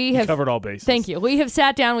 where we have covered all bases. Thank you. We have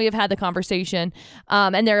sat down, we have had the conversation,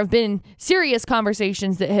 and there have been serious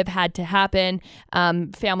conversations that have had to happen.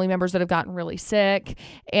 Family members that have gotten really sick,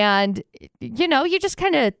 and you just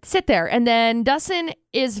kind of sit there. And then Dustin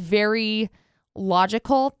is very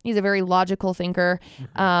logical. He's a very logical thinker,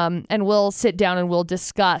 and we'll sit down and we'll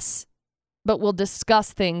discuss. But we'll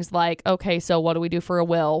discuss things like, okay, so what do we do for a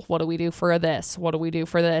will? What do we do for this? What do we do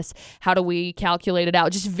for this? How do we calculate it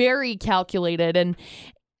out? Just very calculated. And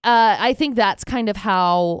I think that's kind of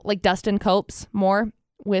how like Dustin copes more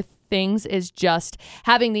with things, is just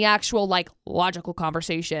having the actual like logical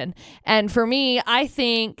conversation. And for me, I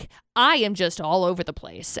think I am just all over the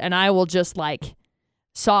place, and I will just like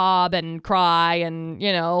sob and cry, and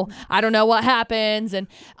I don't know what happens. And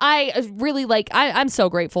I really I'm so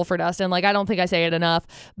grateful for Dustin. Like I don't think I say it enough,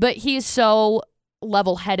 but he's so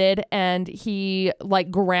level-headed, and he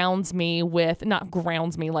like grounds me with, not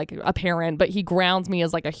grounds me like a parent, but he grounds me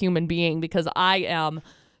as like a human being, because I am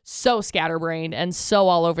so scatterbrained and so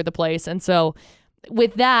all over the place. And so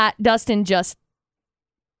with that, Dustin just,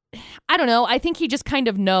 I don't know, I think he just kind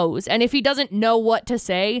of knows. And if he doesn't know what to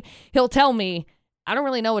say, he'll tell me, I don't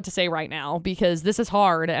really know what to say right now because this is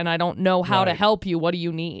hard and I don't know how to help you. What do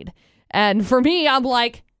you need? And for me, I'm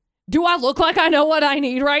like, do I look like I know what I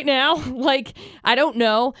need right now? Like, I don't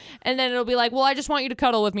know. And then it'll be like, well, I just want you to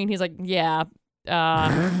cuddle with me. And he's like, yeah.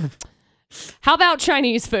 How about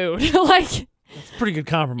Chinese food? Like, it's a pretty good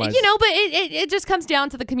compromise. But it just comes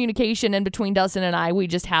down to the communication. And between Dustin and I, we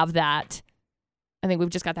just have that. I think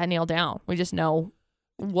we've just got that nailed down. We just know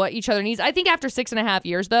what each other needs. I think after 6.5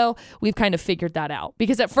 years, though, we've kind of figured that out.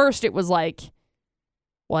 Because at first it was like,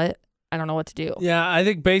 what? I don't know what to do. Yeah, I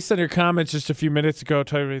think based on your comments just a few minutes ago,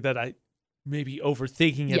 telling me that I may be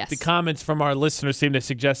overthinking it. Yes. The comments from our listeners seem to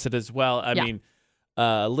suggest it as well. I mean,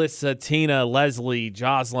 Alyssa, Tina, Leslie,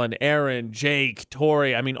 Jocelyn, Aaron, Jake,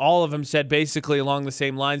 Tori. I mean, all of them said basically along the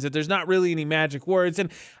same lines that there's not really any magic words.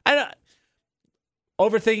 And I don't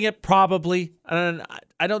overthinking it, probably.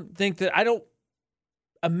 I don't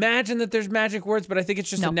imagine that there's magic words, but I think it's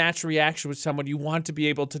just a natural reaction with someone. You want to be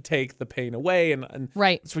able to take the pain away, and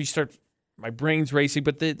that's where you start. My brain's racing,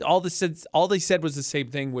 but all they said was the same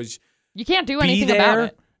thing: was you can't do anything about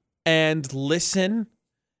it, and listen,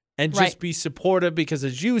 and just be supportive. Because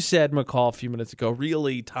as you said, McCall, a few minutes ago,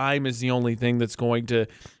 really, time is the only thing that's going to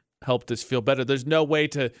help this feel better. There's no way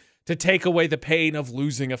to take away the pain of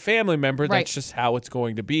losing a family member. Right. That's just how it's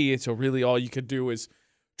going to be. And so really all you could do is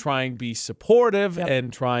try and be supportive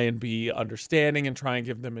and try and be understanding and try and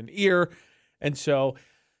give them an ear. And so,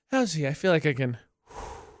 I feel like I can...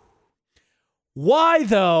 Why,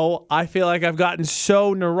 though, I feel like I've gotten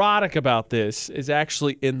so neurotic about this is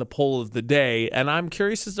actually in the poll of the day. And I'm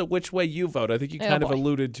curious as to which way you vote. I think you kind of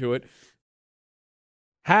alluded to it.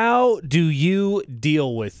 How do you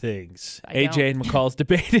deal with things? I AJ and McCall's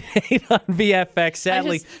debate at 8 on VFX. I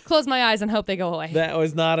Sadly, just close my eyes and hope they go away. that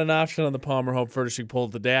was not an option on the Palmer Home Furnishing poll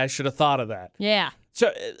of the day. I should have thought of that. Yeah.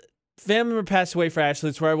 So, family member passed away for Ashley.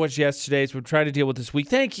 That's where I was yesterday. So we're trying to deal with this week.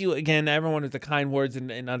 Thank you again, everyone, with the kind words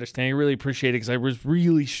and understanding. I really appreciate it because I was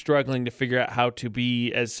really struggling to figure out how to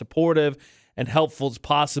be as supportive and helpful as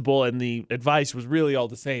possible. And the advice was really all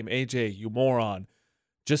the same. AJ, you moron.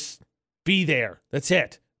 Just be there. That's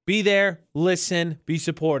it. Be there, listen, be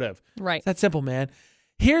supportive. Right. It's that simple, man.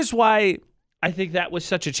 Here's why I think that was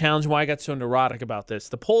such a challenge, why I got so neurotic about this.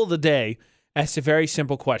 The poll of the day asked a very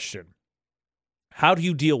simple question. How do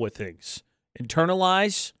you deal with things?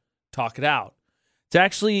 Internalize, talk it out. It's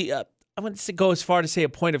actually, I wouldn't go as far to say a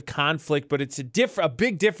point of conflict, but it's a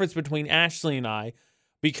big difference between Ashley and I,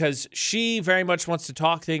 because she very much wants to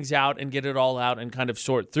talk things out and get it all out and kind of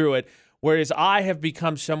sort through it. Whereas I have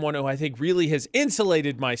become someone who I think really has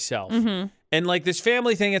insulated myself. Mm-hmm. And like this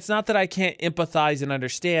family thing, it's not that I can't empathize and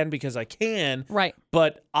understand, because I can. Right.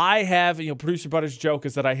 But I have, Producer Butter's joke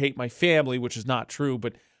is that I hate my family, which is not true.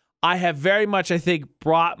 But I have very much, I think,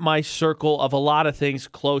 brought my circle of a lot of things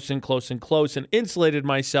close and close and close and insulated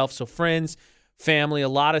myself. So friends, family, a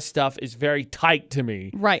lot of stuff is very tight to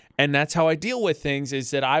me. Right. And that's how I deal with things,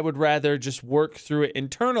 is that I would rather just work through it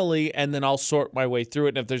internally, and then I'll sort my way through it.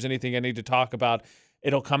 And if there's anything I need to talk about,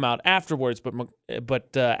 it'll come out afterwards.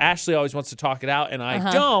 But Ashley always wants to talk it out, and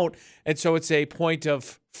I don't. And so it's a point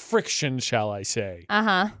of friction, shall I say.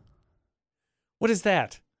 Uh-huh. What is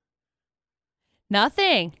that?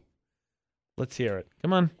 Nothing. Let's hear it.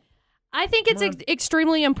 Come on. I think it's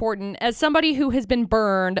extremely important, as somebody who has been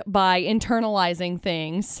burned by internalizing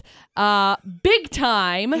things big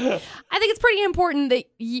time. I think it's pretty important that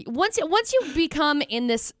once you become in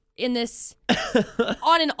this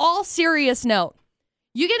on an all serious note,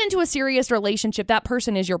 you get into a serious relationship, that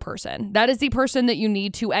person is your person. That is the person that you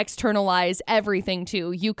need to externalize everything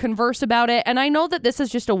to. You converse about it. And I know that this is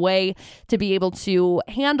just a way to be able to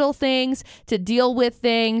handle things, to deal with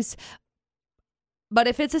things. But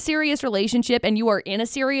if it's a serious relationship and you are in a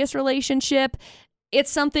serious relationship, it's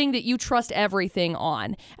something that you trust everything on.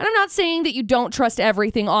 And I'm not saying that you don't trust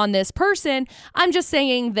everything on this person. I'm just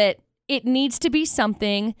saying that it needs to be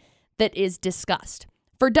something that is discussed.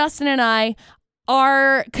 For Dustin and I,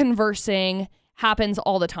 our conversing happens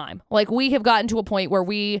all the time. Like, we have gotten to a point where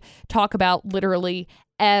we talk about literally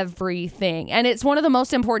everything. And it's one of the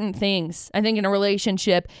most important things, I think, in a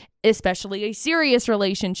relationship, especially a serious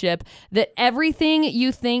relationship, that everything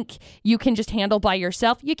you think you can just handle by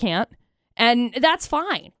yourself, you can't. And that's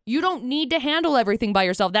fine. You don't need to handle everything by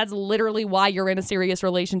yourself. That's literally why you're in a serious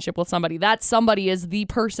relationship with somebody. That somebody is the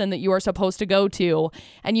person that you are supposed to go to.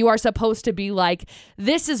 And you are supposed to be like,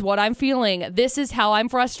 this is what I'm feeling. This is how I'm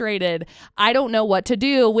frustrated. I don't know what to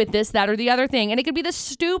do with this, that, or the other thing. And it could be the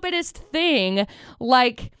stupidest thing,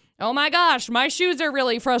 like, oh my gosh, my shoes are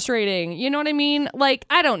really frustrating. You know what I mean? Like,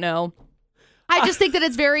 I don't know. I just think that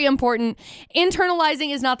it's very important.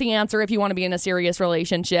 Internalizing is not the answer if you want to be in a serious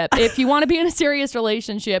relationship. If you want to be in a serious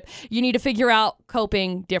relationship, you need to figure out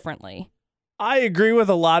coping differently. I agree with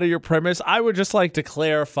a lot of your premise. I would just like to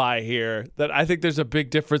clarify here that I think there's a big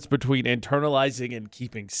difference between internalizing and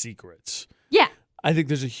keeping secrets. Yeah. I think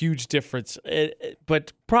there's a huge difference.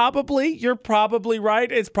 But you're probably right.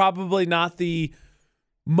 It's probably not the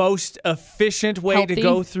most efficient way to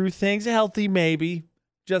go through things. Healthy, maybe.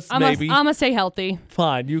 Maybe. I'm going to say healthy.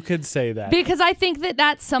 Fine, you can say that. Because I think that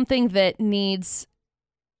that's something that needs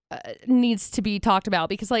to be talked about.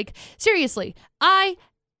 Because, like, seriously, I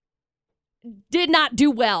did not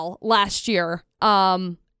do well last year,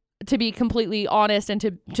 to be completely honest, and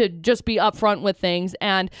to just be upfront with things.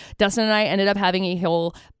 And Dustin and I ended up having a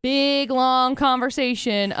whole big, long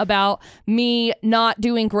conversation about me not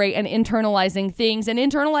doing great and internalizing things and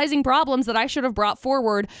internalizing problems that I should have brought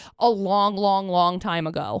forward a long, long, long time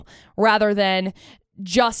ago, rather than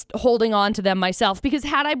just holding on to them myself. Because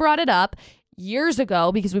had I brought it up years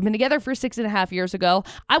ago, because we've been together for 6.5 years ago,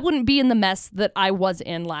 I wouldn't be in the mess that I was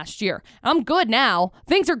in last year. I'm good now.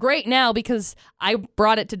 Things are great now because I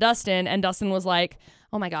brought it to Dustin, and Dustin was like,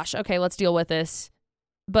 oh my gosh, okay, let's deal with this.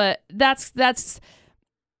 But that's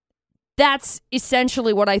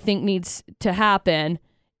essentially what I think needs to happen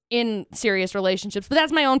in serious relationships. But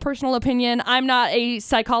that's my own personal opinion. I'm not a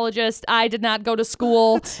psychologist. I did not go to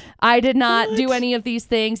school. I did not do any of these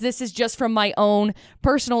things. This is just from my own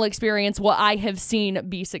personal experience, what I have seen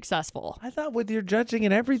be successful. I thought with your judging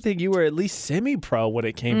and everything, you were at least semi-pro when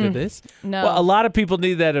it came to this. No. Well, a lot of people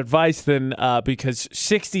need that advice then, because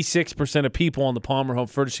 66% of people on the Palmer Home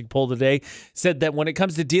Furnishing poll today said that when it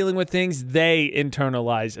comes to dealing with things, they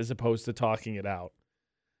internalize as opposed to talking it out.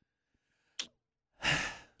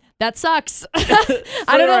 That sucks.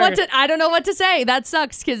 I don't know what to say. That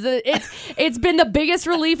sucks because it's been the biggest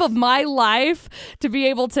relief of my life to be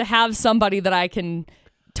able to have somebody that I can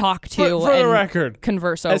talk to For and the record,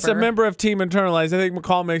 converse over. as a member of Team Internalized, I think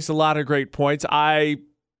McCall makes a lot of great points. I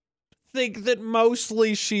think that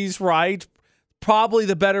mostly she's right. Probably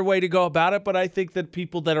the better way to go about it, but I think that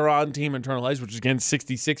people that are on Team Internalized, which is again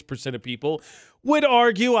 66% of people, would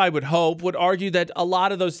argue that a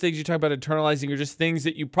lot of those things you talk about internalizing are just things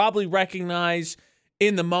that you probably recognize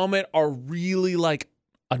in the moment are really like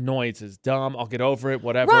annoyances, dumb, I'll get over it,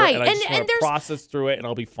 whatever, Right. and I just want to process through it and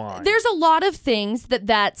I'll be fine. There's a lot of things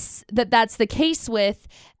that's the case with,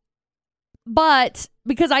 but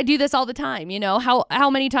because I do this all the time, how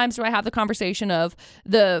many times do I have the conversation of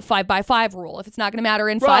the 5x5 rule? If it's not going to matter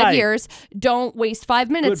in 5 years, don't waste 5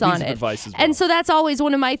 minutes Good on piece of it. advice as well. And so that's always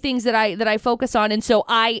one of my things that I focus on. And so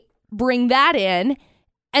I bring that in,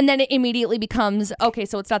 and then it immediately becomes, okay,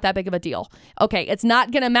 so it's not that big of a deal. Okay, it's not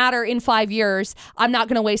going to matter in 5 years. I'm not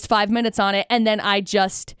going to waste 5 minutes on it. And then I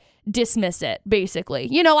just dismiss it, basically.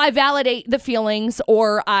 I validate the feelings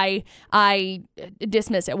or I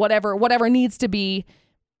dismiss it, whatever needs to be,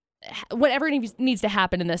 whatever needs to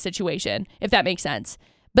happen in this situation, if that makes sense.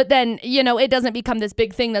 But then, it doesn't become this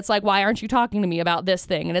big thing that's like, why aren't you talking to me about this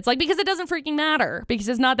thing? And it's like, because it doesn't freaking matter, because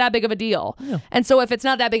it's not that big of a deal. Yeah. And so if it's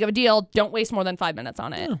not that big of a deal, don't waste more than 5 minutes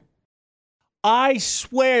on it. Yeah. I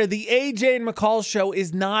swear the AJ and McCall show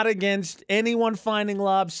is not against anyone finding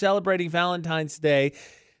love, celebrating Valentine's Day,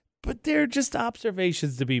 but they're just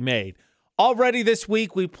observations to be made. Already this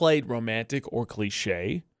week, we played romantic or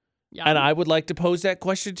cliche. Yeah. And I would like to pose that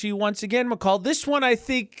question to you once again, McCall. This one, I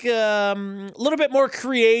think, a little bit more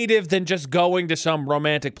creative than just going to some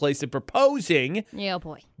romantic place and proposing. Yeah,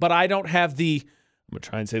 boy. But I don't have I'm going to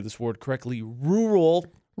try and say this word correctly, rural.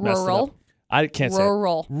 I can't say it.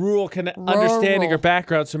 Rural understanding or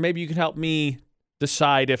background, so maybe you can help me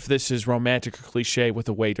decide if this is romantic or cliche with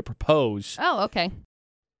a way to propose. Oh, okay.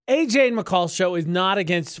 AJ and McCall show is not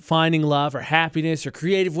against finding love or happiness or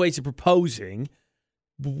creative ways of proposing.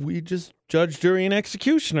 We just judge, jury, and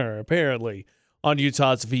executioner, apparently, on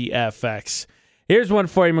Utah's VFX. Here's one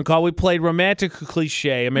for you, McCall. We played romantic or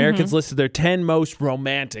cliche. Americans listed their 10 most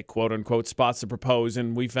romantic, quote-unquote, spots to propose,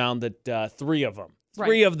 and we found that 3 of them. Right.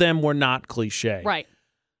 3 of them were not cliche. Right.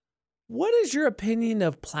 What is your opinion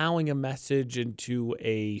of plowing a message into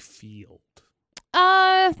a field?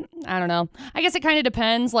 I don't know. I guess it kind of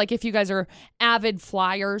depends. Like if you guys are avid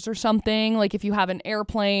flyers or something, like if you have an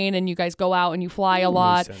airplane and you guys go out and you fly a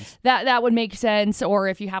lot, that would make sense. Or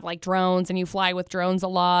if you have like drones and you fly with drones a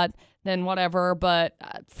lot, then whatever. But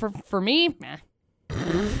for me,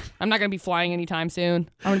 I'm not going to be flying anytime soon.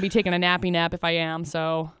 I'm going to be taking a nappy nap if I am.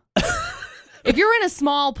 So if you're in a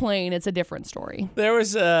small plane, it's a different story. There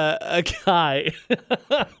was a guy.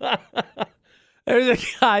 There's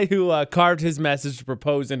a guy who carved his message to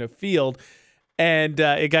propose in a field, and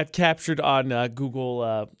it got captured on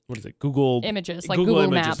Google. Google Images, like Google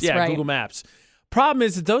Maps. Yeah, right. Google Maps. Problem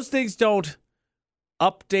is that those things don't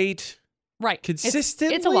update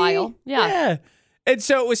consistently. It's a while. Yeah. And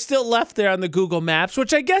so it was still left there on the Google Maps,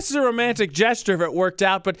 which I guess is a romantic gesture if it worked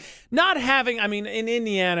out, but not having, in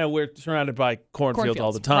Indiana, we're surrounded by cornfields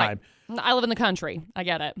all the time. Right. I live in the country. I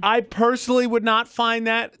get it. I personally would not find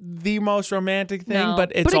that the most romantic thing,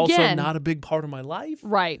 but it's also not a big part of my life.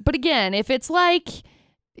 Right. But again, if it's like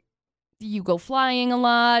you go flying a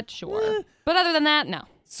lot, sure. But other than that, no.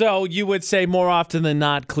 So you would say more often than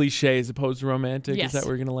not cliche as opposed to romantic? Yes. Is that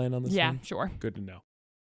where you're going to land on this Yeah, one? sure. Good to know.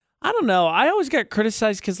 I don't know. I always got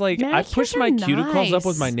criticized because, I push my cuticles up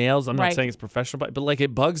with my nails. I'm not saying it's professional, but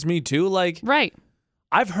it bugs me too. Right.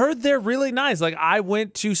 I've heard they're really nice. I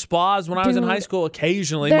went to spas when I was in high school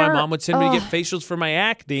occasionally. My mom would send me to get facials for my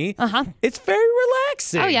acne. Uh-huh. It's very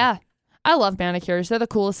relaxing. Oh, yeah. I love manicures. They're the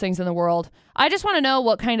coolest things in the world. I just want to know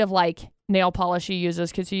what kind of, nail polish he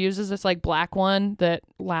uses, because he uses this, black one that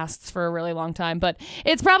lasts for a really long time. But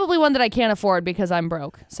it's probably one that I can't afford because I'm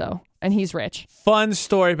broke, and he's rich. Fun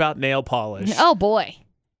story about nail polish. Oh, boy.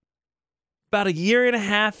 About a year and a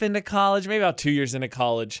half into college, maybe about 2 years into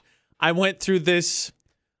college, I went through this...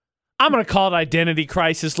 I'm going to call it identity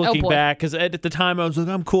crisis looking back, because at the time I was like,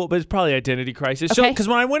 I'm cool, but it's probably identity crisis. Okay. So, because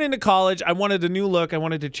when I went into college, I wanted a new look. I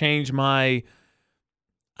wanted to change the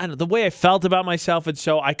way I felt about myself. And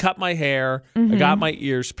so I cut my hair. I got my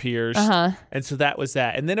ears pierced. And so that was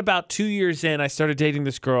that. And then about 2 years in, I started dating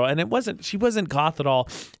this girl, and she wasn't goth at all.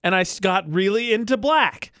 And I got really into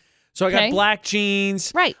black. So I got black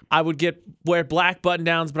jeans. Right. I would wear black button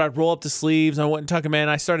downs, but I'd roll up the sleeves. I wouldn't tuck them in.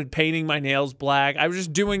 I started painting my nails black. I was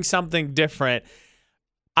just doing something different.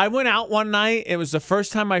 I went out one night. It was the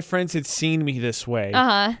first time my friends had seen me this way.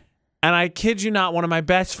 Uh-huh. And I kid you not, one of my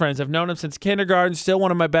best friends, I've known him since kindergarten, still one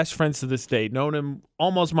of my best friends to this day, known him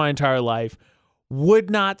almost my entire life, would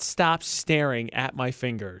not stop staring at my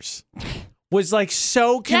fingers. Was like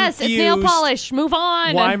so confused. Yes, it's nail polish. Move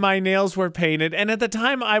on. Why my nails were painted. And at the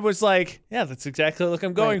time, I was like, yeah, that's exactly the look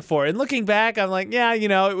I'm going for. And looking back, I'm like, yeah,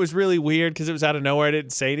 it was really weird because it was out of nowhere. I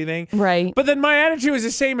didn't say anything. Right. But then my attitude was the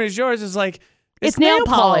same as yours. It's like, it's nail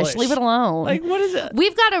polish. Leave it alone. Like, what is it?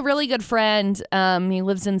 We've got a really good friend. He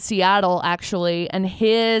lives in Seattle, actually, and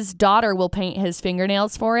his daughter will paint his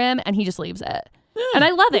fingernails for him, and he just leaves it. Yeah, and I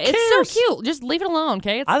love it. It's so cute. Just leave it alone,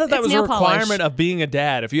 okay? I thought that was a requirement polish. of being a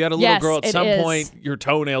dad. If you had a little girl, at some point, your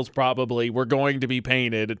toenails probably were going to be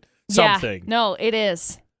painted. Something. Yeah, no, it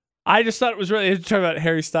is. I just thought it was really talking about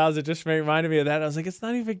Harry Styles. It just reminded me of that. I was like, it's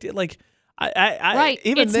not even a big deal. Like,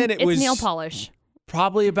 even then, it was nail polish.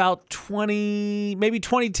 Probably about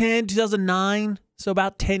 2010, 2009. So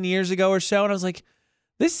about 10 years ago or so. And I was like,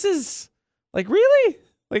 this is like, really?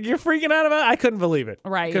 Like, you're freaking out about it? I couldn't believe it.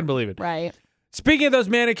 Right. Couldn't believe it. Right. Speaking of those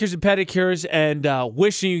manicures and pedicures and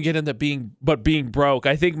wishing you get into being broke,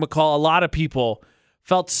 I think, McCall, a lot of people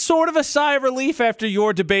felt sort of a sigh of relief after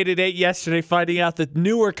your debate at 8 yesterday, finding out that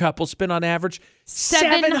newer couples spend on average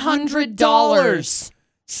 $700.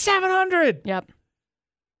 $700. Yep.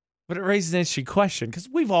 But it raises an interesting question because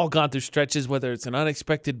we've all gone through stretches, whether it's an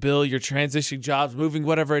unexpected bill, you're transitioning jobs, moving,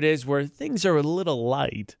 whatever it is, where things are a little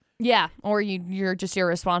light. Yeah, or you're just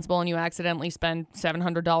irresponsible and you accidentally spend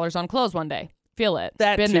 $700 on clothes one day. Feel it.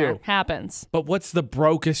 That Been too. there. Happens. But what's the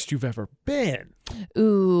brokest you've ever been?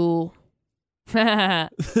 Ooh. Oh,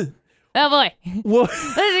 boy. Well, this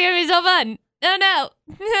is going to be so fun. Oh, no.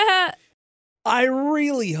 I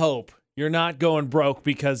really hope you're not going broke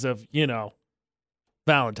because of,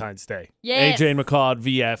 Valentine's Day. Yes. AJ and McCall at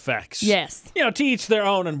VFX. Yes. To each their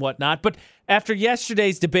own and whatnot. But after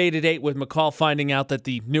yesterday's debate at 8 with McCall finding out that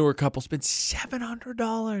the newer couple spent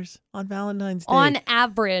 $700 on Valentine's Day. On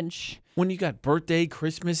average. When you got birthday,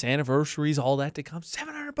 Christmas, anniversaries, all that to come,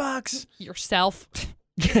 $700. Yourself.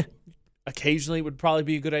 Occasionally would probably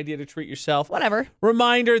be a good idea to treat yourself. Whatever.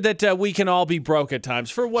 Reminder that we can all be broke at times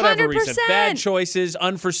for whatever 100%. reason. Bad choices,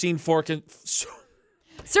 unforeseen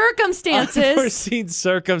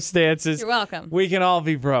circumstances. You're welcome. We can all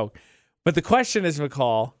be broke. But the question is,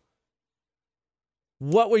 McCall,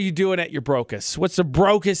 what were you doing at your brokest? What's the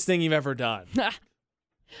brokest thing you've ever done?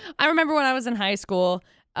 I remember when I was in high school,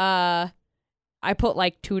 I put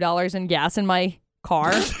like $2 in gas in my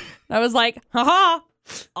car. I was like, haha,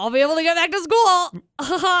 I'll be able to get back to school.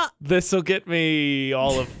 This will get me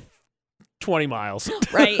all of 20 miles.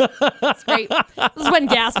 Right. That's great. This is when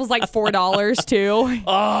gas was like $4 too.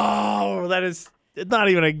 Oh, that is not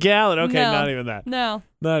even a gallon. Okay, No. not even that. No.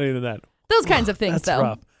 Not even that. Those kinds of things, That's though.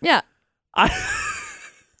 rough. Yeah. I've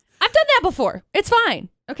done that before. It's fine.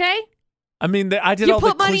 Okay. I mean, I did You all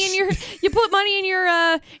put the money in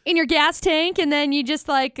your gas tank, and then you just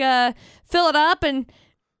like fill it up, and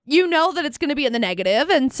you know that it's going to be in the negative,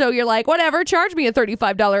 and so you're like, whatever, charge me a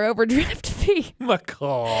 $35 overdraft fee.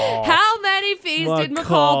 McCall. How many fees did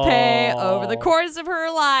McCall pay over the course of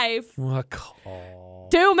her life? McCall.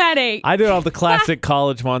 Too many. I did all the classic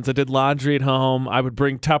college ones. I did laundry at home. I would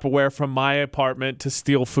bring Tupperware from my apartment to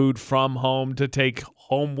steal food from home to take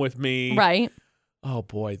home with me. Right. Oh,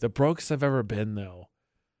 boy. The brokest I've ever been, though.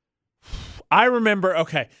 I remember,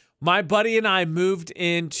 okay, my buddy and I moved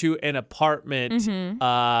into an apartment near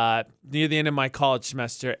the end of my college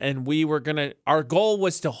semester, and our goal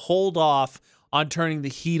was to hold off on turning the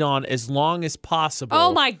heat on as long as possible.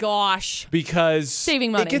 Oh, my gosh. Because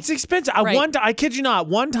saving money. It gets expensive. Right. I kid you not,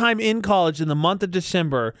 one time in college in the month of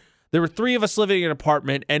December, there were 3 of us living in an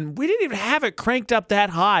apartment, and we didn't even have it cranked up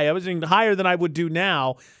that high. I was even higher than I would do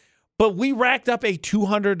now. But we racked up a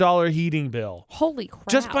 $200 heating bill. Holy crap.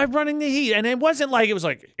 Just by running the heat. And it wasn't like it was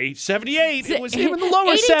like 878. It was in the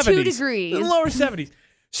lower 82 70s. degrees. In the lower 70s.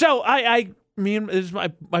 So it was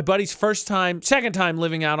my buddy's second time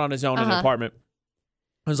living out on his own in an apartment.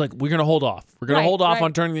 I was like, we're going to hold off. We're going to hold off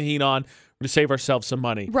on turning the heat on. We're going to save ourselves some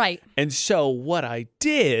money. Right. And so what I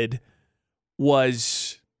did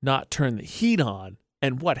was not turn the heat on.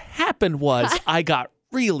 And what happened was I got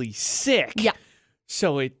really sick. Yeah.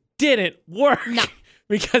 So it didn't work. No.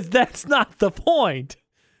 Because that's not the point.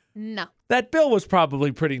 No. That bill was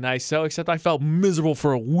probably pretty nice, though, except I felt miserable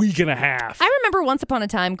for a week and a half. I remember once upon a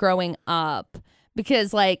time growing up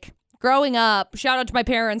because, like, growing up, shout out to my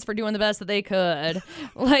parents for doing the best that they could.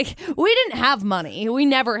 Like, we didn't have money. We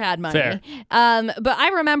never had money. Fair. But I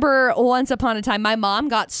remember once upon a time, my mom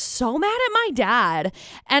got so mad at my dad.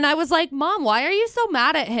 And I was like, Mom, why are you so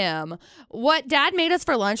mad at him? What Dad made us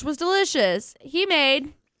for lunch was delicious. He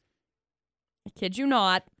made, I kid you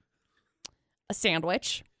not, a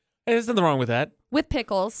sandwich Hey, there's nothing wrong with that. with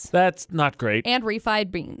pickles That's not great. and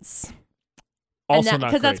refried beans. Also not great.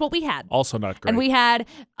 Because that's what we had. Also not great. And we had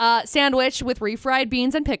a sandwich with refried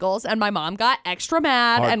beans and pickles, and my mom got extra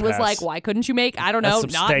mad Hard and was pass. like, why couldn't you make, I don't That's know,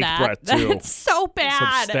 some not stank that. breath, too. That's so Some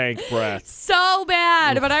bad. stank breath. So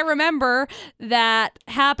bad. But I remember that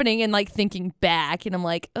happening and like thinking back, and I'm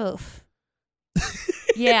like, ugh.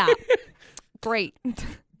 Yeah. Great.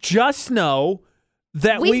 Just know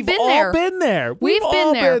that we've been all there. been there. We've been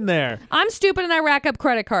all there. been there. I'm stupid and I rack up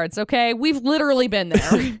credit cards, okay? We've literally been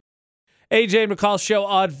there. AJ and McCall Show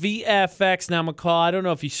on VFX. Now, McCall, I don't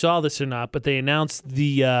know if you saw this or not, but they announced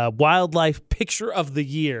the Wildlife Picture of the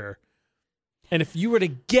Year. And if you were to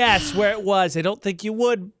guess where it was, I don't think you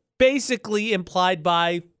would. Basically implied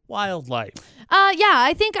by wildlife. Yeah,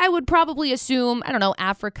 I think I would probably assume, I don't know,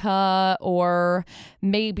 Africa or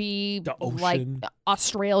maybe The ocean. like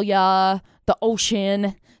Australia, the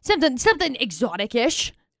ocean, something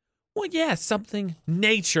exotic-ish. Well, yeah, something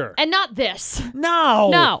nature. And not this. No.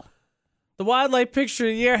 No. The Wildlife Picture of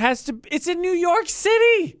the Year it's in New York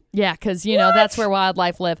City. Yeah, because, you know, that's where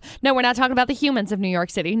wildlife live. No, we're not talking about the humans of New York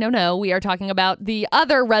City. No. We are talking about the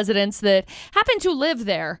other residents that happen to live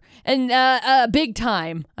there. And big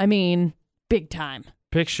time. I mean, big time.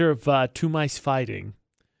 Picture of two mice fighting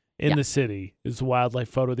in the city is the Wildlife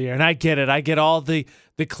Photo of the Year. And I get it. I get all the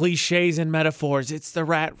cliches and metaphors. It's the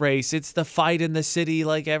rat race. It's the fight in the city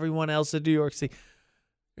like everyone else in New York City.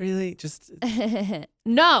 Really? Just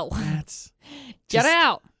No. rats. Get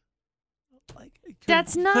out. Like,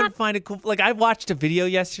 That's not- Couldn't find it cool. Like, I watched a video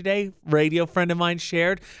yesterday, radio friend of mine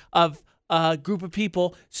shared, of a group of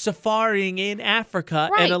people safaring in Africa,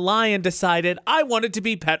 Right. and a lion decided, I wanted to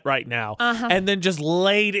be pet right now. And then just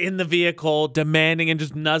laid in the vehicle, demanding and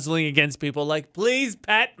just nuzzling against people, like, please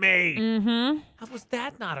pet me. Mm-hmm. How was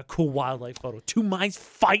that not a cool wildlife photo? Two mice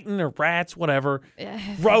fighting, or rats, whatever.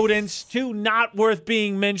 Rodents, two not worth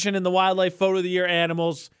being mentioned in the Wildlife Photo of the Year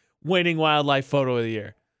animals, winning Wildlife Photo of the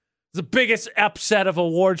Year. It's the biggest upset of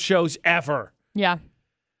award shows ever. Yeah.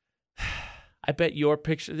 I bet your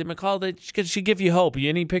picture, McCall, that should give you hope.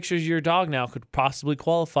 Any pictures of your dog now could possibly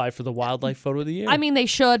qualify for the Wildlife Photo of the Year. I mean, they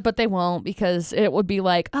should, but they won't because it would be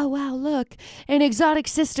like, oh, wow, look, an exotic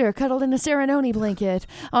sister cuddled in a Serenoni blanket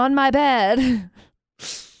on my bed.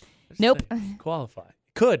 Nope. Qualify.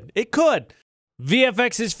 It could.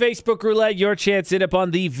 VFX's Facebook Roulette, your chance in up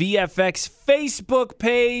on the VFX Facebook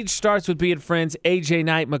page. Starts with being friends, AJ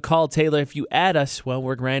Knight, McCall Taylor. If you add us, well,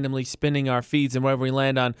 we're randomly spinning our feeds, and wherever we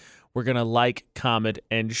land on, we're going to like, comment,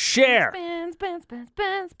 and share.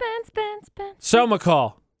 So,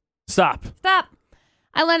 McCall, stop. Stop.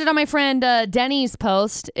 I landed on my friend Denny's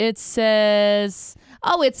post. It says,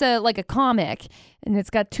 it's like a comic, and it's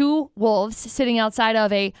got two wolves sitting outside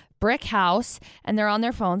of a brick house, and they're on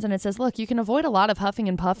their phones, and it says, look, you can avoid a lot of huffing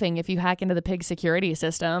and puffing if you hack into the pig security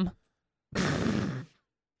system.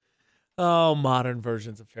 Oh, modern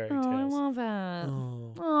versions of fairy tales. Oh, I love it.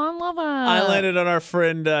 Oh. I love it. I landed on our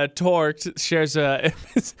friend Torque, shares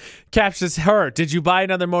captions her. Did you buy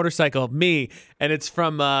another motorcycle? Me. And it's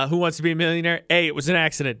from Who Wants to Be a Millionaire? A, it was an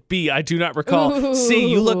accident. B, I do not recall. Ooh. C,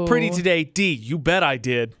 you look pretty today. D, you bet I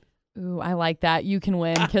did. Ooh, I like that. You can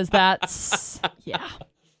win because that's, yeah.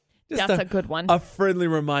 Just That's a good one. A friendly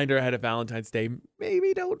reminder ahead of Valentine's Day.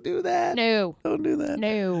 Maybe don't do that. No. Don't do that.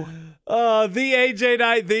 No. The AJ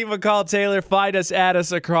Knight, the McCall Taylor. Find us, add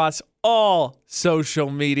us across all social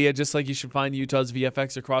media, just like you should find Utah's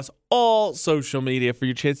VFX across all social media for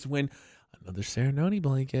your chance to win another Serenoni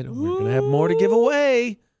blanket. And we're going to have more to give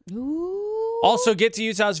away. Ooh. Also, get to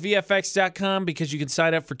utahsvfx.com because you can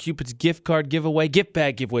sign up for Cupid's gift bag giveaway.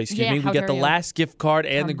 We got the last gift card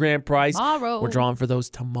and the grand prize. Tomorrow. We're drawing for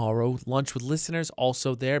those tomorrow. Lunch with listeners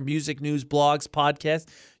also there. Music, news, blogs, podcasts,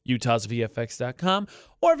 utahsvfx.com.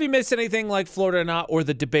 Or if you miss anything like Florida or Not or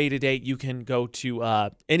the debate today, you can go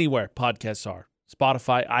to anywhere podcasts are.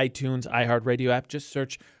 Spotify, iTunes, iHeartRadio app. Just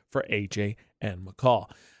search for AJ and McCall.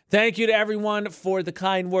 Thank you to everyone for the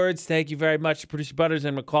kind words. Thank you very much to Producer Butters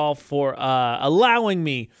and McCall for allowing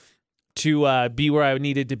me to be where I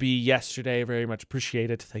needed to be yesterday. Very much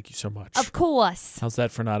appreciate it. Thank you so much. Of course. How's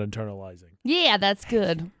that for not internalizing? Yeah, that's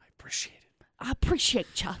good. I appreciate it. I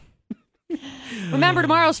appreciate ya. Remember,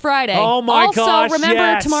 tomorrow's Friday. Oh, my also, gosh, remember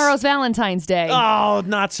yes. tomorrow's Valentine's Day. Oh,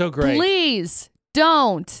 not so great. Please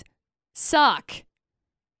don't suck.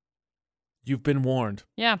 You've been warned.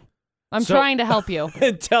 Yeah. I'm So- trying to help you.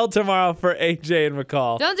 Until tomorrow for AJ and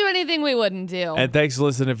McCall. Don't do anything we wouldn't do. And thanks for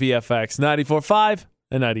listening to VFX 94.5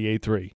 and 98.3.